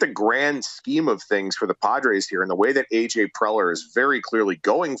 So when you look at the grand scheme of things for the Padres here and the way that A.J. Preller is very clearly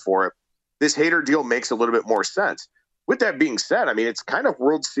going for it, this Hader deal makes a little bit more sense. With that being said, I mean, it's kind of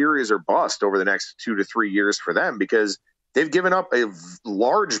World Series or bust over the next 2 to 3 years for them because they've given up a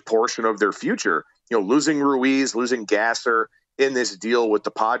large portion of their future. Losing Ruiz, losing Gasser in this deal with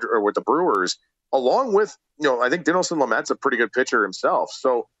the Brewers, along with, I think Dinelson Lamet's a pretty good pitcher himself.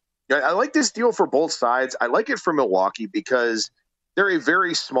 So I like this deal for both sides. I like it for Milwaukee because they're a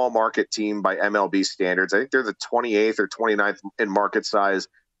very small market team by MLB standards. I think they're the 28th or 29th in market size.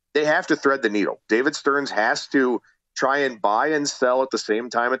 They have to thread the needle. David Stearns has to try and buy and sell at the same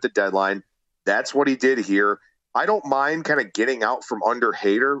time at the deadline. That's what he did here. I don't mind kind of getting out from under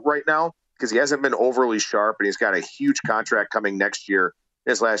Hader right now because he hasn't been overly sharp and he's got a huge contract coming next year,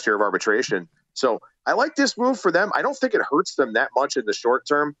 his last year of arbitration. So I like this move for them. I don't think it hurts them that much in the short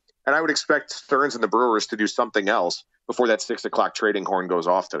term. And I would expect Stearns and the Brewers to do something else before that 6 o'clock trading horn goes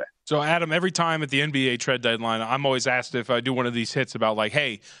off today. So, Adam, every time at the NBA trade deadline, I'm always asked if I do one of these hits about like,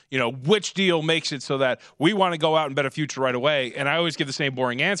 hey, which deal makes it so that we want to go out and bet a future right away? And I always give the same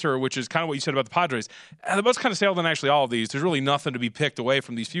boring answer, which is kind of what you said about the Padres. And the boat's kind of sailed on actually all of these. There's really nothing to be picked away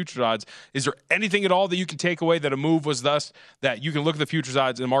from these future odds. Is there anything at all that you can take away that a move was thus that you can look at the futures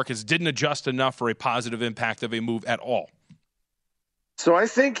odds and the markets didn't adjust enough for a positive impact of a move at all? So I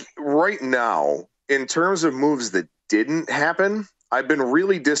think right now, in terms of moves that didn't happen, I've been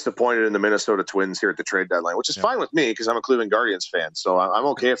really disappointed in the Minnesota Twins here at the trade deadline, which is fine with me because I'm a Cleveland Guardians fan. So I'm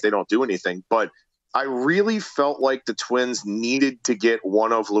okay if they don't do anything. But I really felt like the Twins needed to get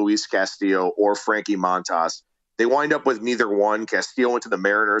one of Luis Castillo or Frankie Montas. They wind up with neither one. Castillo went to the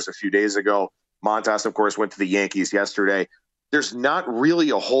Mariners a few days ago. Montas, of course, went to the Yankees yesterday. There's not really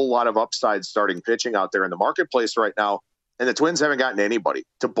a whole lot of upside starting pitching out there in the marketplace right now. And the Twins haven't gotten anybody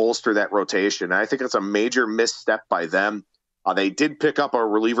to bolster that rotation. And I think it's a major misstep by them. They did pick up a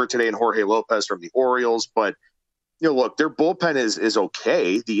reliever today in Jorge Lopez from the Orioles. But, look, their bullpen is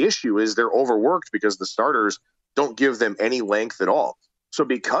okay. The issue is they're overworked because the starters don't give them any length at all. So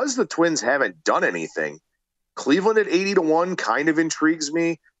because the Twins haven't done anything, Cleveland at 80-1 kind of intrigues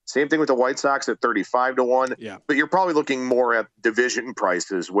me. Same thing with the White Sox at 35-1. Yeah. But you're probably looking more at division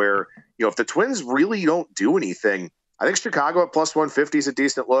prices where, if the Twins really don't do anything, I think Chicago at plus 150 is a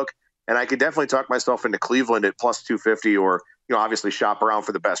decent look, and I could definitely talk myself into Cleveland at plus 250 or, obviously shop around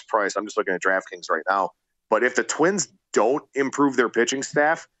for the best price. I'm just looking at DraftKings right now. But if the Twins don't improve their pitching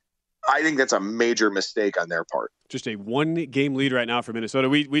staff, I think that's a major mistake on their part. Just a 1-game lead right now for Minnesota.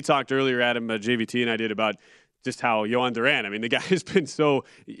 We talked earlier, Adam, JVT and I did about just how Yohan Duran, I mean, the guy has been so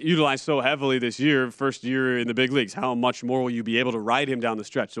utilized so heavily this year, first year in the big leagues. How much more will you be able to ride him down the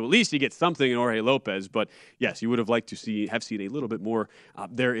stretch? So at least he gets something in Jorge Lopez. But yes, you would have liked to have seen a little bit more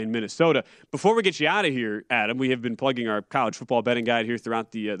there in Minnesota. Before we get you out of here, Adam, we have been plugging our college football betting guide here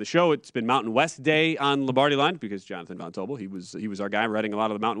throughout the show. It's been Mountain West Day on Lombardi Line because Jonathan Von Tobel, he was our guy writing a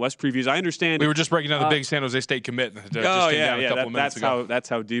lot of the Mountain West previews. I understand we were just breaking down the big San Jose State commit. That's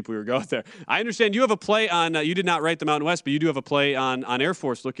how deep we were going there. I understand you have a play on. you did not write the Mountain West, but you do have a play on Air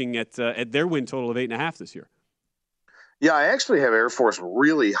Force looking at their win total of 8.5 this year. Yeah, I actually have Air Force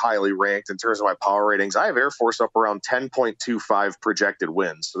really highly ranked in terms of my power ratings. I have Air Force up around 10.25 projected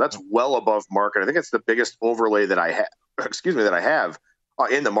wins. So that's well above market. I think it's the biggest overlay that I have,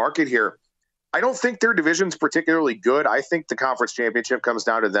 in the market here. I don't think their division's particularly good. I think the conference championship comes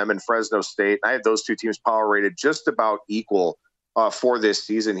down to them and Fresno State. I have those two teams power rated just about equal for this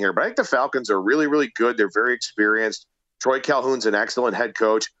season here. But I think the Falcons are really, really good. They're very experienced. Troy Calhoun's an excellent head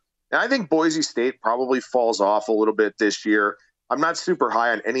coach. And I think Boise State probably falls off a little bit this year. I'm not super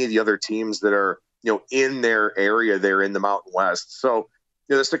high on any of the other teams that are, in their area there in the Mountain West. So,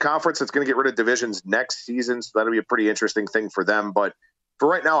 it's a conference that's going to get rid of divisions next season. So that'll be a pretty interesting thing for them. But for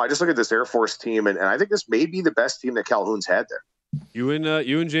right now, I just look at this Air Force team, and I think this may be the best team that Calhoun's had there. You and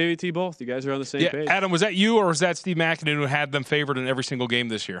JVT both. You guys are on the same page. Adam, was that you or was that Steve Mackinnon who had them favored in every single game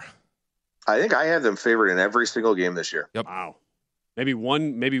this year? I think I had them favored in every single game this year. Yep. Wow. Maybe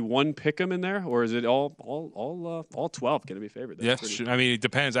one pick 'em in there, or is it all 12 going to be favored? Yes, I mean it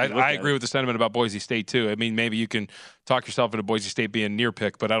depends. I agree with the sentiment about Boise State too. I mean maybe you can talk yourself into Boise State being near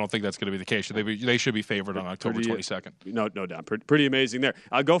pick, but I don't think that's going to be the case. They should be favored on October 22nd. No doubt. Pretty amazing there.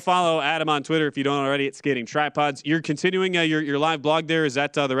 Go follow Adam on Twitter if you don't already at Skating Tripods. You're continuing your live blog there. Is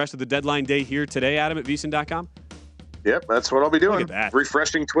that the rest of the deadline day here today, Adam at VSiN.com? Yep, that's what I'll be doing. Look at that.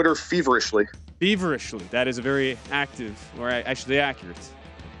 Refreshing Twitter feverishly. That is a very active, or actually accurate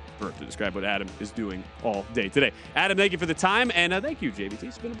verb to describe what Adam is doing all day today. Adam, thank you for the time, and thank you, JVT.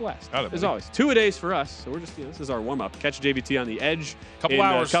 It's been a blast. As always. 2-a-days for us, so we're just, this is our warm-up. Catch JVT on the Edge in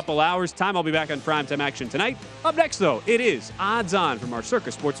a couple hours. Time, I'll be back on Primetime Action tonight. Up next, though, it is Odds On from our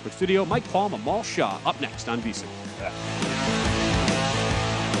Circus Sportsbook studio. Mike Palm, Amal Shaw, up next on VSiN.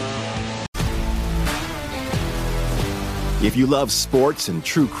 If you love sports and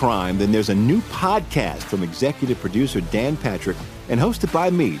true crime, then there's a new podcast from executive producer Dan Patrick and hosted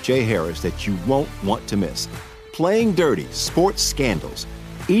by me, Jay Harris, that you won't want to miss. Playing Dirty: Sports Scandals.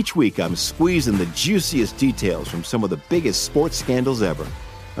 Each week, I'm squeezing the juiciest details from some of the biggest sports scandals ever.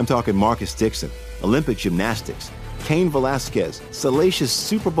 I'm talking Marcus Dixon, Olympic gymnastics, Cain Velasquez, salacious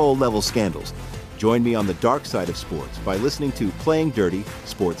Super Bowl-level scandals. Join me on the dark side of sports by listening to Playing Dirty: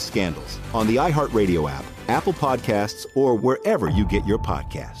 Sports Scandals on the iHeartRadio app, Apple Podcasts, or wherever you get your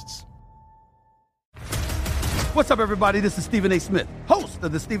podcasts. What's up, everybody? This is Stephen A. Smith, host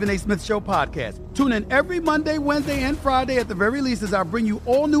of the Stephen A. Smith Show podcast. Tune in every Monday, Wednesday, and Friday at the very least as I bring you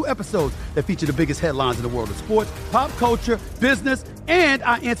all new episodes that feature the biggest headlines in the world of sports, pop culture, business, and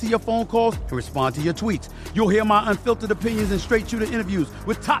I answer your phone calls and respond to your tweets. You'll hear my unfiltered opinions and straight-shooter interviews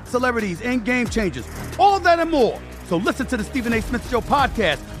with top celebrities and game changers. All that and more. So listen to the Stephen A. Smith Show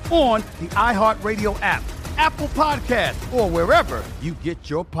podcast on the iHeartRadio app, Apple Podcasts, or wherever you get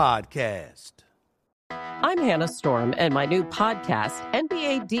your podcast. I'm Hannah Storm, and my new podcast,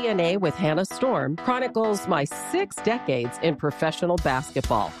 NBA DNA with Hannah Storm, chronicles my 6 decades in professional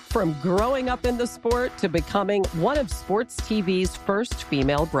basketball. From growing up in the sport to becoming one of sports TV's first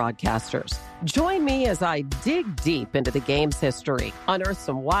female broadcasters. Join me as I dig deep into the game's history, unearth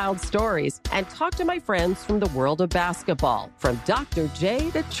some wild stories, and talk to my friends from the world of basketball, from Dr.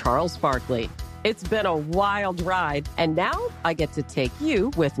 J to Charles Barkley. It's been a wild ride, and now I get to take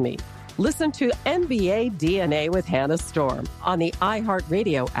you with me. Listen to NBA DNA with Hannah Storm on the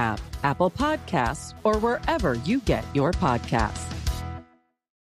iHeartRadio app, Apple Podcasts, or wherever you get your podcasts.